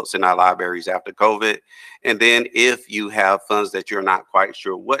number of books in our libraries after COVID. And then if you have funds that you're not quite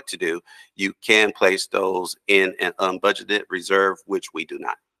sure what to do, you can place those in an unbudgeted reserve, which we do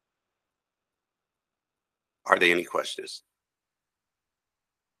not. Are there any questions?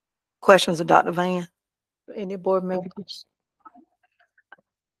 Questions of Dr. Van? Any board members?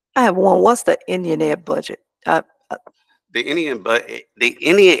 I have one. What's the Indian Ed budget? The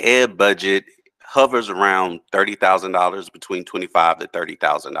Indian Ed budget hovers around $30,000, between $25,000 to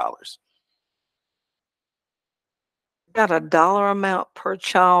 $30,000. Got a dollar amount per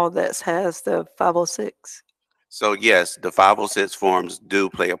child that has the 506? So yes, the 506 forms do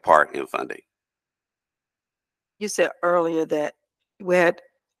play a part in funding. You said earlier that we had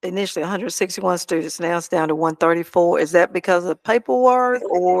initially 161 students, now it's down to 134. Is that because of paperwork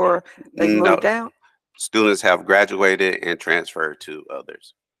or they moved out? Students have graduated and transferred to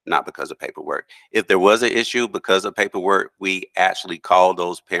others, not because of paperwork. If there was an issue because of paperwork, we actually called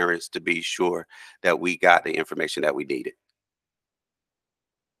those parents to be sure that we got the information that we needed.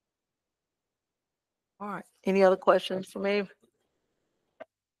 All right. Any other questions for me?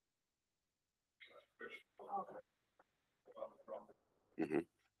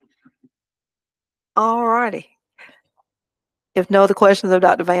 All righty. If no other questions of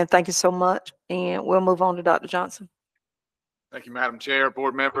Dr. Van, thank you so much. And we'll move on to Dr. Johnson. Thank you, Madam Chair,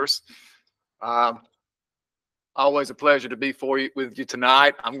 board members. Always a pleasure to be with you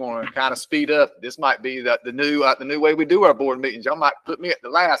tonight. I'm going to kind of speed up. This might be the new way we do our board meetings. Y'all might put me at the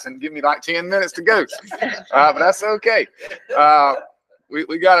last and give me like 10 minutes to go, but that's okay.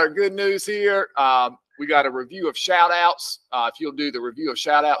 We got our good news here. We got a review of shout outs. If you'll do the review of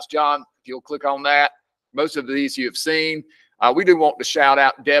shout outs, John, if you'll click on that. Most of these you have seen. We do want to shout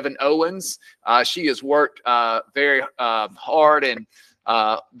out Devin Owens. She has worked very hard and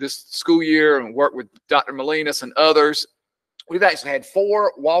this school year and worked with Dr. Molinas and others. We've actually had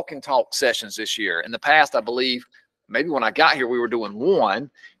 4 walk and talk sessions this year. In the past, I believe maybe when I got here, we were doing one,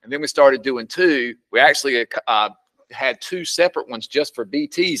 and then we started doing two. We actually had two separate ones just for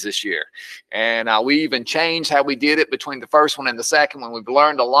BTs this year. And we even changed how we did it between the first one and the second one. We've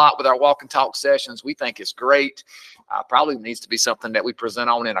learned a lot with our walk and talk sessions. We think it's great. Probably needs to be something that we present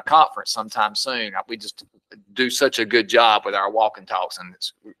on in a conference sometime soon. We just do such a good job with our walk and talks, and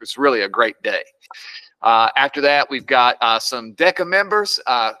it's really a great day. After that, we've got some DECA members,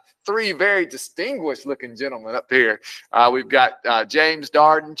 three very distinguished looking gentlemen up here. We've got James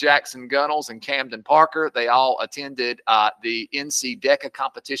Darden, Jackson Gunnels, and Camden Parker. They all attended the NC DECA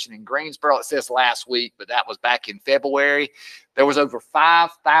competition in Greensboro. It says last week, but that was back in February. There was over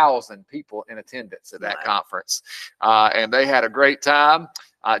 5,000 people in attendance at that conference, and they had a great time.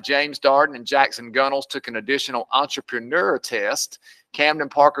 James Darden and Jackson Gunnels took an additional entrepreneur test. Camden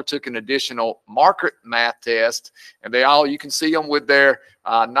Parker took an additional market math test, and they all, you can see them with their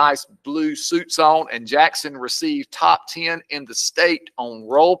nice blue suits on, and Jackson received top 10 in the state on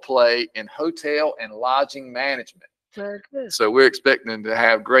role play in hotel and lodging management. Very good. So we're expecting to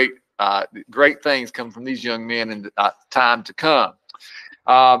have great things come from these young men in the time to come.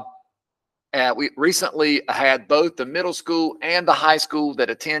 And we recently had both the middle school and the high school that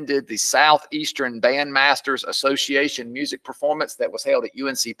attended the Southeastern Bandmasters Association music performance that was held at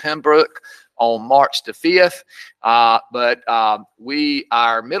UNC Pembroke on March the 5th.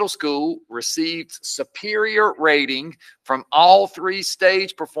 Our middle school received superior rating from all three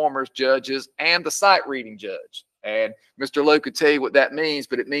stage performers judges and the sight reading judge. And Mr. Lowe could tell you what that means,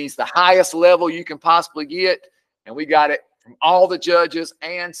 but it means the highest level you can possibly get. And we got it from all the judges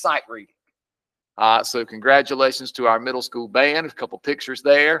and sight reading. So congratulations to our middle school band. A couple pictures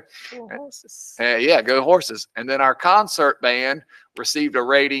there. Go Horses. Yeah, go Horses. And then our concert band received a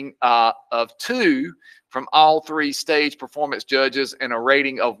rating of 2 from all three stage performance judges and a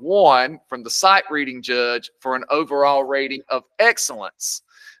rating of 1 from the sight reading judge for an overall rating of excellence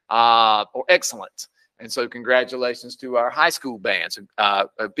or excellent. And so congratulations to our high school bands. A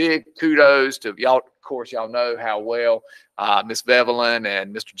big kudos to y'all. Of course, y'all know how well Miss Bevelin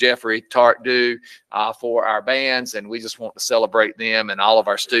and Mr. Jeffrey Tart do for our bands. And we just want to celebrate them and all of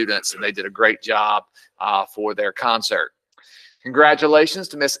our students. And they did a great job for their concert. Congratulations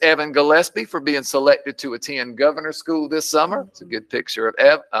to Miss Evan Gillespie for being selected to attend Governor's School this summer. It's a good picture of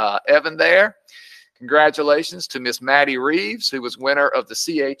Evan there. Congratulations to Miss Maddie Reeves, who was winner of the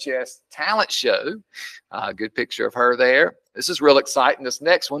CHS Talent Show. Good picture of her there. This is real exciting. This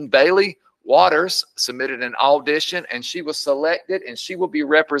next one, Bailey Waters submitted an audition, and she was selected, and she will be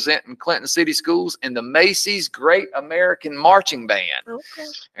representing Clinton City Schools in the Macy's Great American Marching Band. Okay.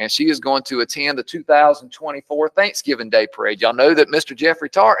 And she is going to attend the 2024 Thanksgiving Day Parade. Y'all know that Mr.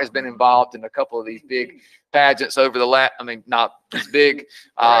 Jeffrey Tart has been involved in a couple of these big pageants over the last, not these big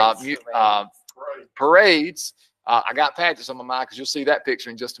parades. I got pageants on my mind because you'll see that picture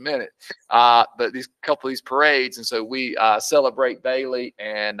in just a minute. But these couple of these parades, and so we celebrate Bailey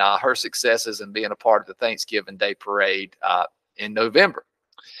and her successes and being a part of the Thanksgiving Day Parade in November.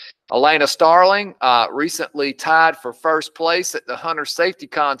 Elena Starling recently tied for first place at the Hunter Safety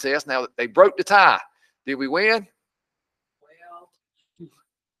Contest. Now they broke the tie. Did we win? Well,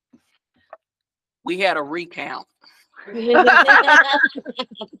 we had a recount.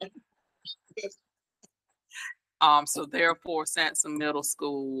 So therefore, Sansom Middle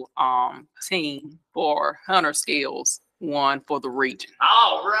School team for Hunter Skills won for the region.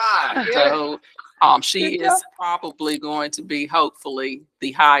 All right. So she is probably going to be hopefully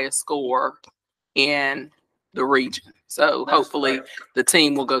the highest scorer in the region. So hopefully the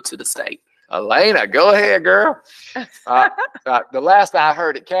team will go to the state. Elena, go ahead, girl. The last I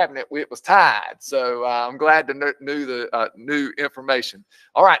heard at Cabinet, it was tied. So I'm glad to know the new information.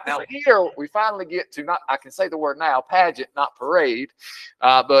 All right, now here we finally get to, I can say the word now, pageant, not parade.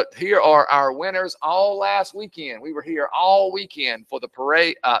 But here are our winners all last weekend. We were here all weekend for the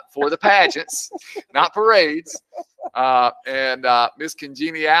parade, for the pageants, not parades. And Miss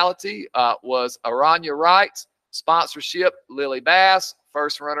Congeniality was Aranya Wright. Sponsorship, Lily Bass.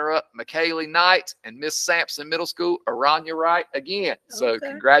 First runner-up, McKaylee Knight, and Miss Sampson Middle School, Aranya Wright again. So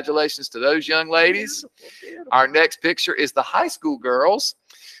congratulations to those young ladies. Beautiful. Our next picture is the high school girls.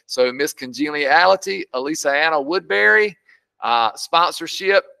 So Miss Congeniality, Elisa Anna Woodbury.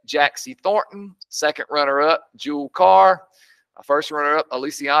 Sponsorship, Jaxie Thornton. Second runner-up, Jewel Carr. First runner-up,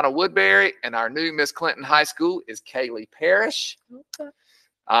 Elisiana Woodbury. And our new Miss Clinton High School is Kaylee Parrish.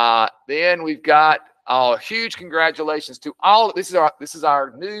 Then we've got huge congratulations to all. This is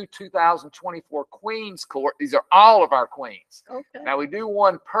our new 2024 Queens Court. These are all of our queens. Okay. Now we do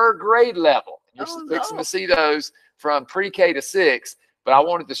one per grade level. You're fixing to see those from pre-K to 6. But I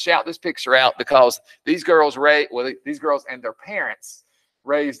wanted to shout this picture out because these girls these girls and their parents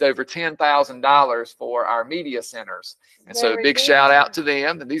raised over $10,000 for our media centers. And so big shout out to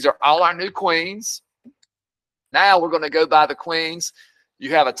them. And these are all our new queens. Now we're going to go by the queens. You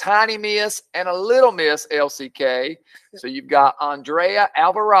have a tiny miss and a little miss LCK. So you've got Andrea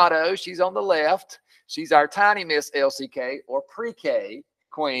Alvarado. She's on the left. She's our tiny miss LCK or pre-K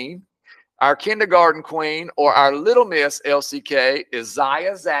queen. Our kindergarten queen or our little miss LCK is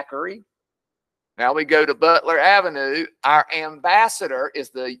Zaya Zachary. Now we go to Butler Avenue. Our ambassador is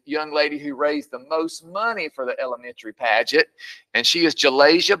the young lady who raised the most money for the elementary pageant, and she is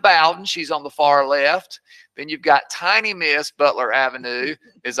Jalasia Bowden. She's on the far left. Then you've got Tiny Miss Butler Avenue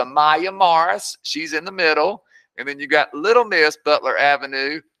is Amaya Morris. She's in the middle. And then you got Little Miss Butler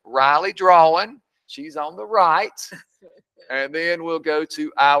Avenue, Riley Drawen. She's on the right. And then we'll go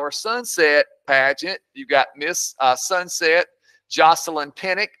to our Sunset pageant. You got Miss Sunset, Jocelyn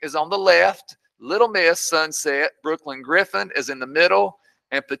Pennick is on the left. Little Miss Sunset, Brooklyn Griffin is in the middle.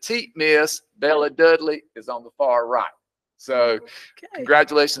 And Petite Miss Bella Dudley is on the far right. So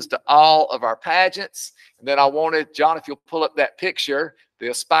congratulations to all of our pageants. And then I wanted, John, if you'll pull up that picture, the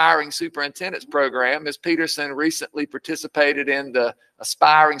Aspiring Superintendents Program. Ms. Peterson recently participated in the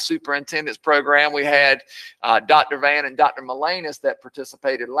Aspiring Superintendents Program. We had Dr. Van and Dr. Melanis that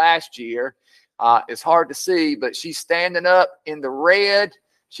participated last year. It's hard to see, but she's standing up in the red.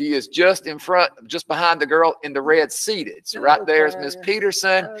 She is just in front, just behind the girl in the red seated. So right there is Ms.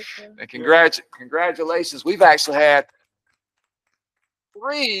 Peterson. And congratulations. We've actually had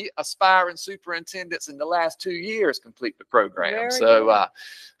 3 aspiring superintendents in the last 2 years complete the program. Very so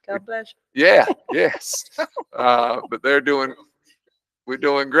God bless you. Yeah, yes. But we're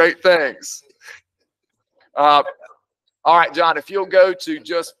doing great things. All right, John, if you'll go to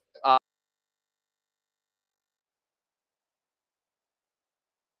just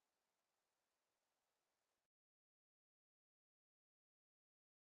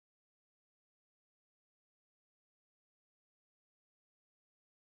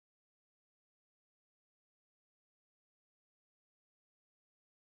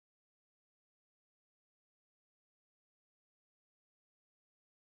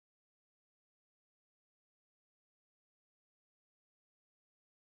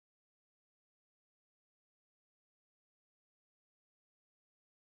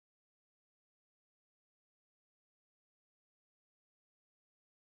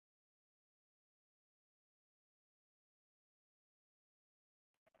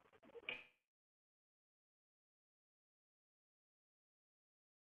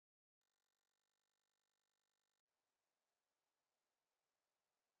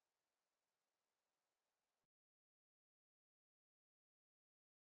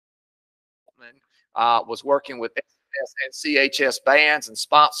was working with SS and CHS bands and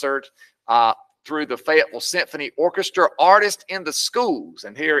sponsored through the Fayetteville Symphony Orchestra Artist in the Schools.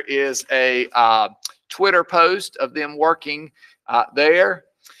 And here is a Twitter post of them working there.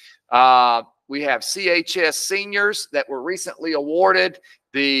 We have CHS seniors that were recently awarded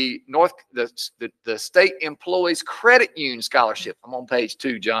the State Employees Credit Union Scholarship. I'm on page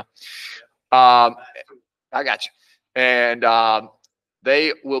 2, John. I got you. And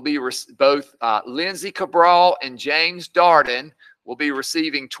they will be both Lindsay Cabral and James Darden will be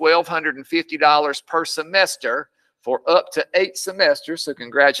receiving $1,250 per semester for up to 8 semesters. So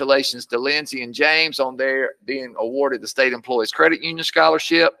congratulations to Lindsay and James on their being awarded the State Employees Credit Union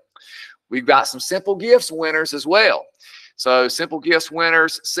Scholarship. We've got some Simple Gifts winners as well. So Simple Gifts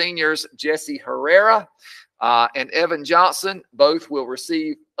winners, seniors Jesse Herrera and Evan Johnson, both will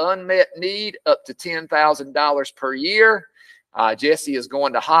receive unmet need up to $10,000 per year. Jesse is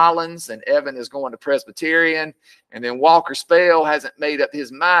going to Hollins and Evan is going to Presbyterian. And then Walker Spell hasn't made up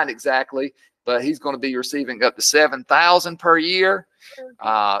his mind exactly, but he's going to be receiving up to $7,000 per year.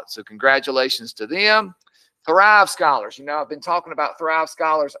 So congratulations to them. Thrive Scholars. You know, I've been talking about Thrive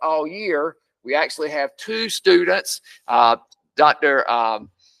Scholars all year. We actually have 2 students. Dr.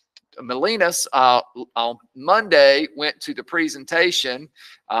 Melinas on Monday went to the presentation,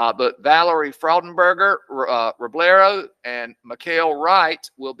 but Valerie Fraudenberger, Roblero, and Mikhail Wright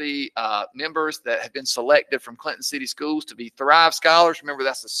will be members that have been selected from Clinton City Schools to be Thrive Scholars. Remember,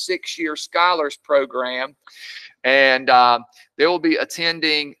 that's a 6-year scholars program. And they will be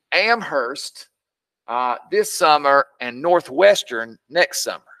attending Amherst this summer and Northwestern next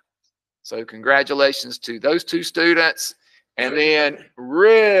summer. So congratulations to those 2 students. And then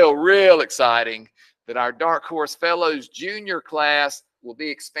real exciting that our Dark Horse Fellows junior class will be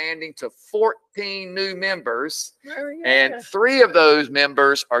expanding to 14 new members, Very good. and 3 of those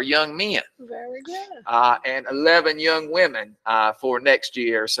members are young men. Very good. And 11 young women for next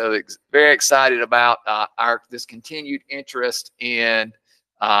year. So very excited about this continued interest in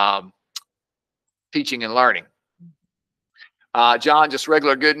teaching and learning. John, just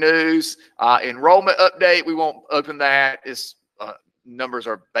regular good news. Enrollment update, we won't open that. Numbers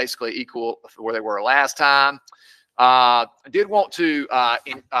are basically equal to where they were last time. I did want to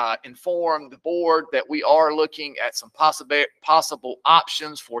inform the board that we are looking at some possible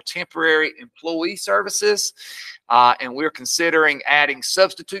options for temporary employee services, and we're considering adding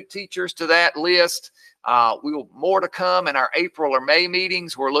substitute teachers to that list. We will more to come in our April or May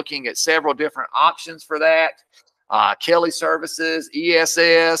meetings. We're looking at several different options for that. Kelly Services,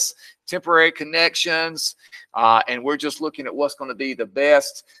 ESS, temporary connections, and we're just looking at what's going to be the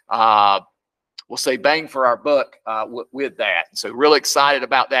best, we'll say, bang for our buck with that. So really excited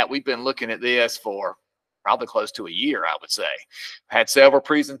about that. We've been looking at this for probably close to a year, I would say. Had several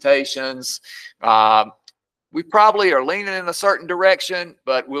presentations. We probably are leaning in a certain direction,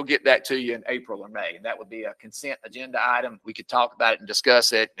 but we'll get that to you in April or May. And that would be a consent agenda item. We could talk about it and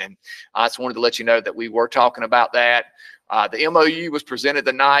discuss it. And I just wanted to let you know that we were talking about that. The MOU was presented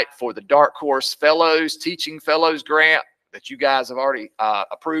tonight for the Dark Horse Fellows, Teaching Fellows Grant that you guys have already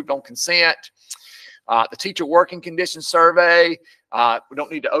approved on consent. The Teacher Working Conditions Survey, we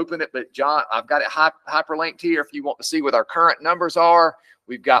don't need to open it, but John, I've got it hyperlinked here if you want to see what our current numbers are.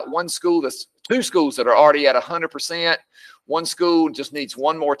 We've got two schools that are already at 100%. One school just needs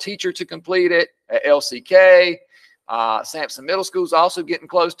one more teacher to complete it at LCK. Sampson Middle School is also getting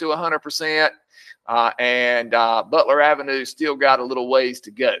close to 100%. And Butler Avenue still got a little ways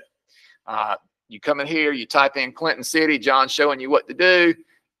to go. You come in here, you type in Clinton City, John's showing you what to do.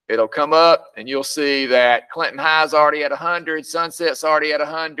 It'll come up and you'll see that Clinton High's already at 100, Sunset's already at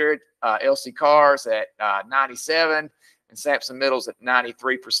 100, LC Carr's at 97, and Sampson Middle's at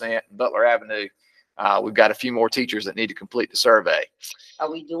 93%. Butler Avenue, we've got a few more teachers that need to complete the survey.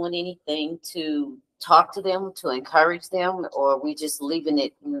 Are we doing anything to talk to them, to encourage them, or are we just leaving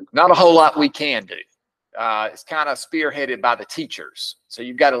it? Not a whole lot we can do. It's kind of spearheaded by the teachers. So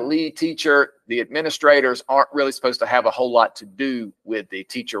you've got a lead teacher. The administrators aren't really supposed to have a whole lot to do with the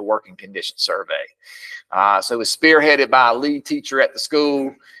teacher working condition survey. So it's spearheaded by a lead teacher at the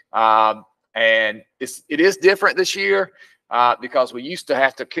school. And it is different this year because we used to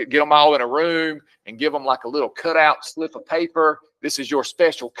have to get them all in a room and give them like a little cutout slip of paper. This is your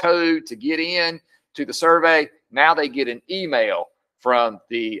special code to get in to the survey. Now they get an email from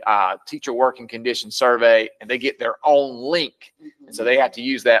the teacher working condition survey, and they get their own link. And so they have to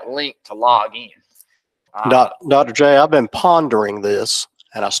use that link to log in. Dr. J, I've been pondering this,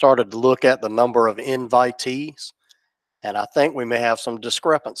 and I started to look at the number of invitees, and I think we may have some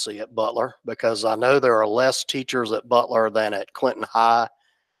discrepancy at Butler because I know there are less teachers at Butler than at Clinton High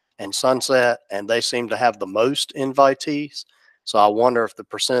and Sunset, and they seem to have the most invitees. So I wonder if the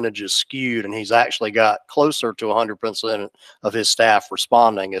percentage is skewed and he's actually got closer to 100% of his staff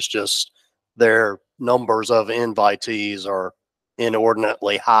responding. It's just their numbers of invitees are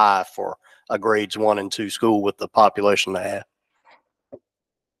inordinately high for a grades 1 and 2 school with the population they have.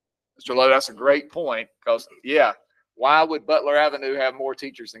 Mr. Lowe, that's a great point because, yeah, why would Butler Avenue have more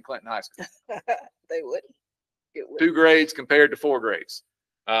teachers than Clinton High School? They wouldn't. 2 grades compared to 4 grades.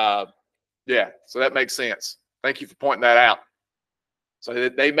 Yeah, so that makes sense. Thank you for pointing that out. So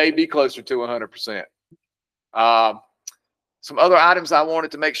they may be closer to 100%. Some other items I wanted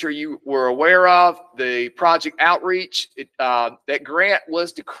to make sure you were aware of: the project outreach. That grant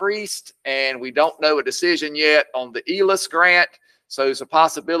was decreased, and we don't know a decision yet on the ELIS grant. So there's a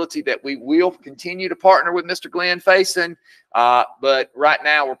possibility that we will continue to partner with Mr. Glenn Faison, but right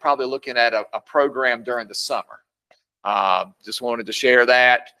now we're probably looking at a program during the summer. Just wanted to share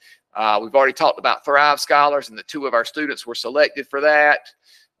that. We've already talked about Thrive Scholars, and the 2 of our students were selected for that.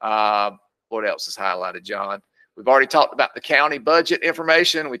 What else is highlighted, John? We've already talked about the county budget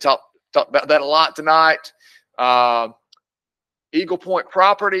information. We talked about that a lot tonight. Eagle Point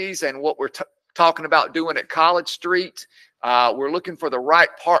Properties and what we're talking about doing at College Street. We're looking for the right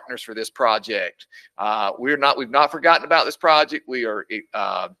partners for this project. We've not forgotten about this project. We are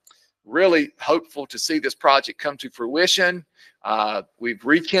really hopeful to see this project come to fruition. We've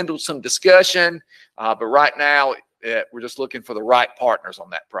rekindled some discussion, but right now we're just looking for the right partners on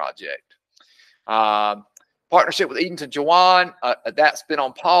that project. Partnership with Edenton Chowan, that's been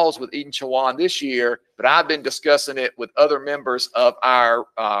on pause with Edenton Chowan this year, but I've been discussing it with other members of our,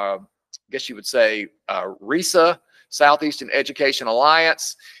 I guess you would say, RESA, Southeastern Education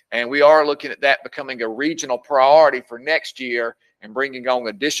Alliance, and we are looking at that becoming a regional priority for next year and bringing on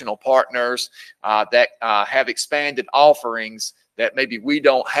additional partners that have expanded offerings that maybe we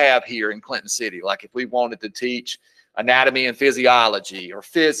don't have here in Clinton City. Like if we wanted to teach anatomy and physiology or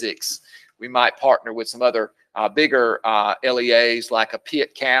physics, we might partner with some other bigger LEAs like a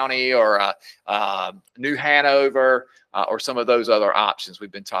Pitt County or New Hanover or some of those other options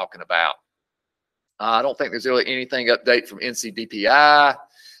we've been talking about. I don't think there's really anything update from NCDPI.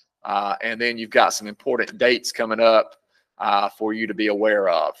 And then you've got some important dates coming up for you to be aware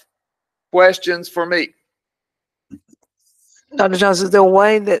of. Questions for me? Dr. Johnson, is there a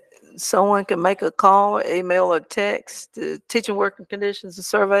way that someone can make a call, email, or text the teaching working conditions and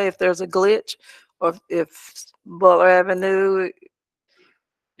survey if there's a glitch, or if Butler Avenue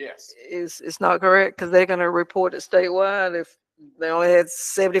Yes. is not correct? Because they're going to report it statewide. If they only had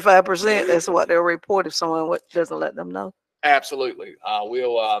 75%, that's what they'll report if someone doesn't let them know. Absolutely. We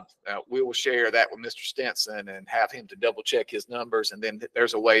will share that with Mr. Stinson and have him to double check his numbers. And then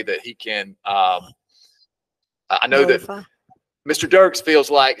there's a way that he can, I know that Mr. Dirks feels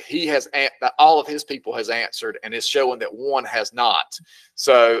like he has, all of his people has answered and is showing that one has not.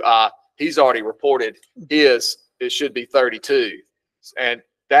 So he's already reported it should be 32. And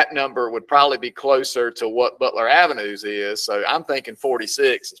that number would probably be closer to what Butler Avenue's is. So I'm thinking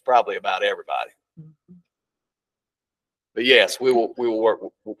 46 is probably about everybody. But yes, we will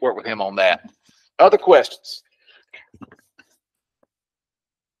work with him on that. Other questions?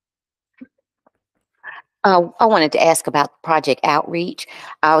 I wanted to ask about Project Outreach.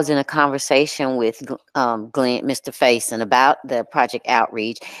 I was in a conversation with Glenn, Mr. Faison, about the Project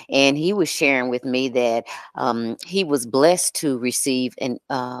Outreach, and he was sharing with me that he was blessed to receive an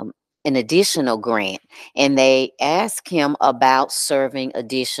additional grant, and they asked him about serving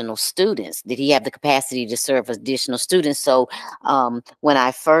additional students. Did he have the capacity to serve additional students? So when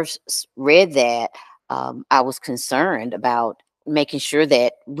I first read that, I was concerned about making sure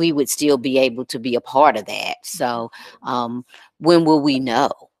that we would still be able to be a part of that. So when will we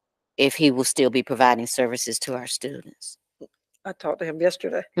know if he will still be providing services to our students? I talked to him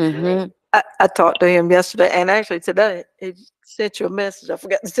yesterday. Mm-hmm. I talked to him yesterday, and actually today he sent you a message. I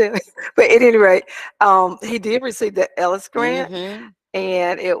forgot to tell you, but at any rate, he did receive the Ellis grant,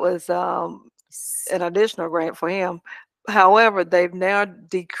 and it was an additional grant for him. However, they've now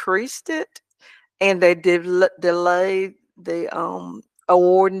decreased it, and they delayed the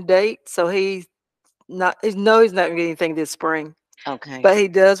awarding date. So he's not going to get anything this spring. Okay. But he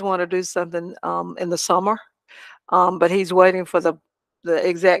does want to do something in the summer. But he's waiting for the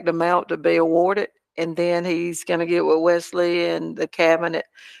exact amount to be awarded, and then he's going to get with Wesley and the cabinet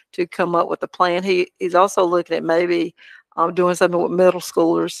to come up with a plan. He's also looking at maybe doing something with middle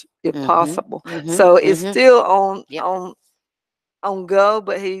schoolers if possible. So it's still on go,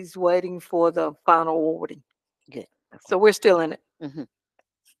 but he's waiting for the final awarding. Good. So we're still in it.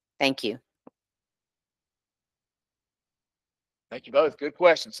 Thank you. Thank you both. Good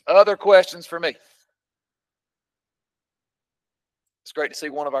questions. Other questions for me? It's great to see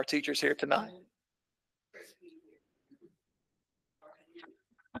one of our teachers here tonight.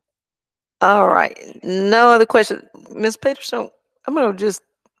 All right. No other questions. Ms. Peterson, I'm going to just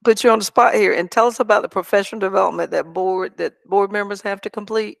put you on the spot here and tell us about the professional development that board members have to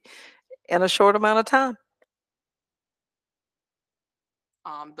complete in a short amount of time.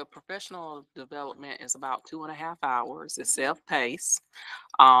 The professional development is about 2.5 hours. It's self-paced.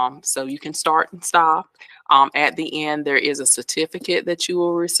 So you can start and stop. At the end, there is a certificate that you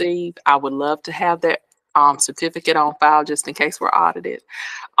will receive. I would love to have that certificate on file just in case we're audited.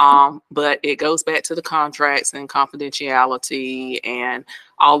 But it goes back to the contracts and confidentiality and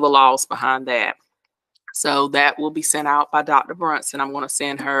all the laws behind that. So that will be sent out by Dr. Brunson. I'm going to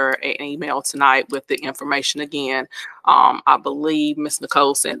send her an email tonight with the information again. I believe Ms.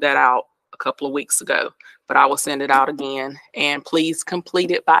 Nicole sent that out a couple of weeks ago, but I will send it out again. And please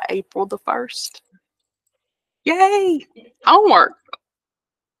complete it by April the 1st. Yay! Homework.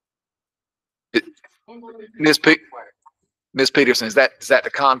 Ms. Peterson, is that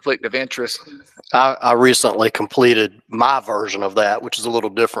the conflict of interest? I recently completed my version of that, which is a little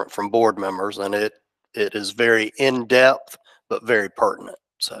different from board members, and it is very in-depth, but very pertinent.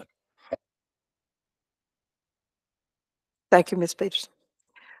 So, thank you, Ms. Peterson.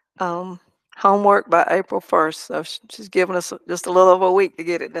 Homework by April 1st. So she's giving us just a little over a week to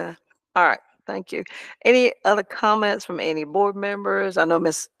get it done. All right. Thank you. Any other comments from any board members? I know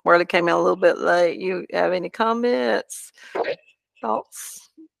Ms. Worley came in a little bit late. You have any comments,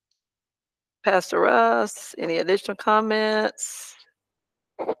 thoughts? Pastor Russ, any additional comments?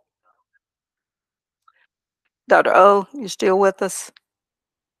 Dr. O, you still with us?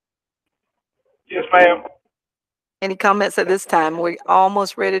 Yes, ma'am. Any comments at this time? We're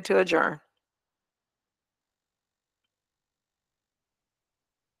almost ready to adjourn.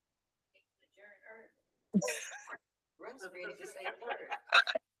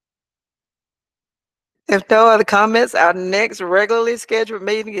 If no other comments, our next regularly scheduled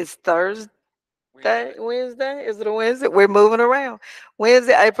meeting is Thursday, Wednesday? Is it a Wednesday? We're moving around.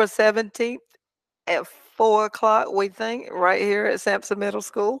 Wednesday, April 17th at 4 o'clock, we think, right here at Sampson Middle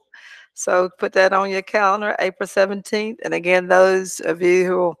School. So put that on your calendar, April 17th. And again, those of you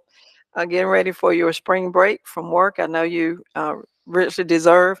who are getting ready for your spring break from work, I know you richly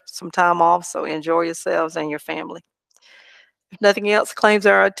deserve some time off, so enjoy yourselves and your family. If nothing else claims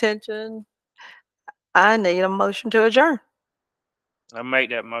our attention, I need a motion to adjourn. I make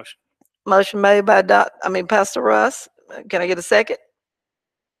that motion. Motion made by Pastor Russ. Can I get a second?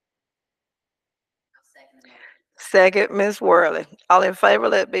 Second, Ms. Worley. All in favor,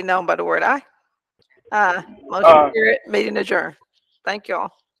 let it be known by the word aye. Aye. Motion carried, meeting adjourned. Thank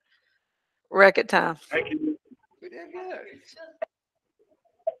y'all. Record time. Thank you. We did good.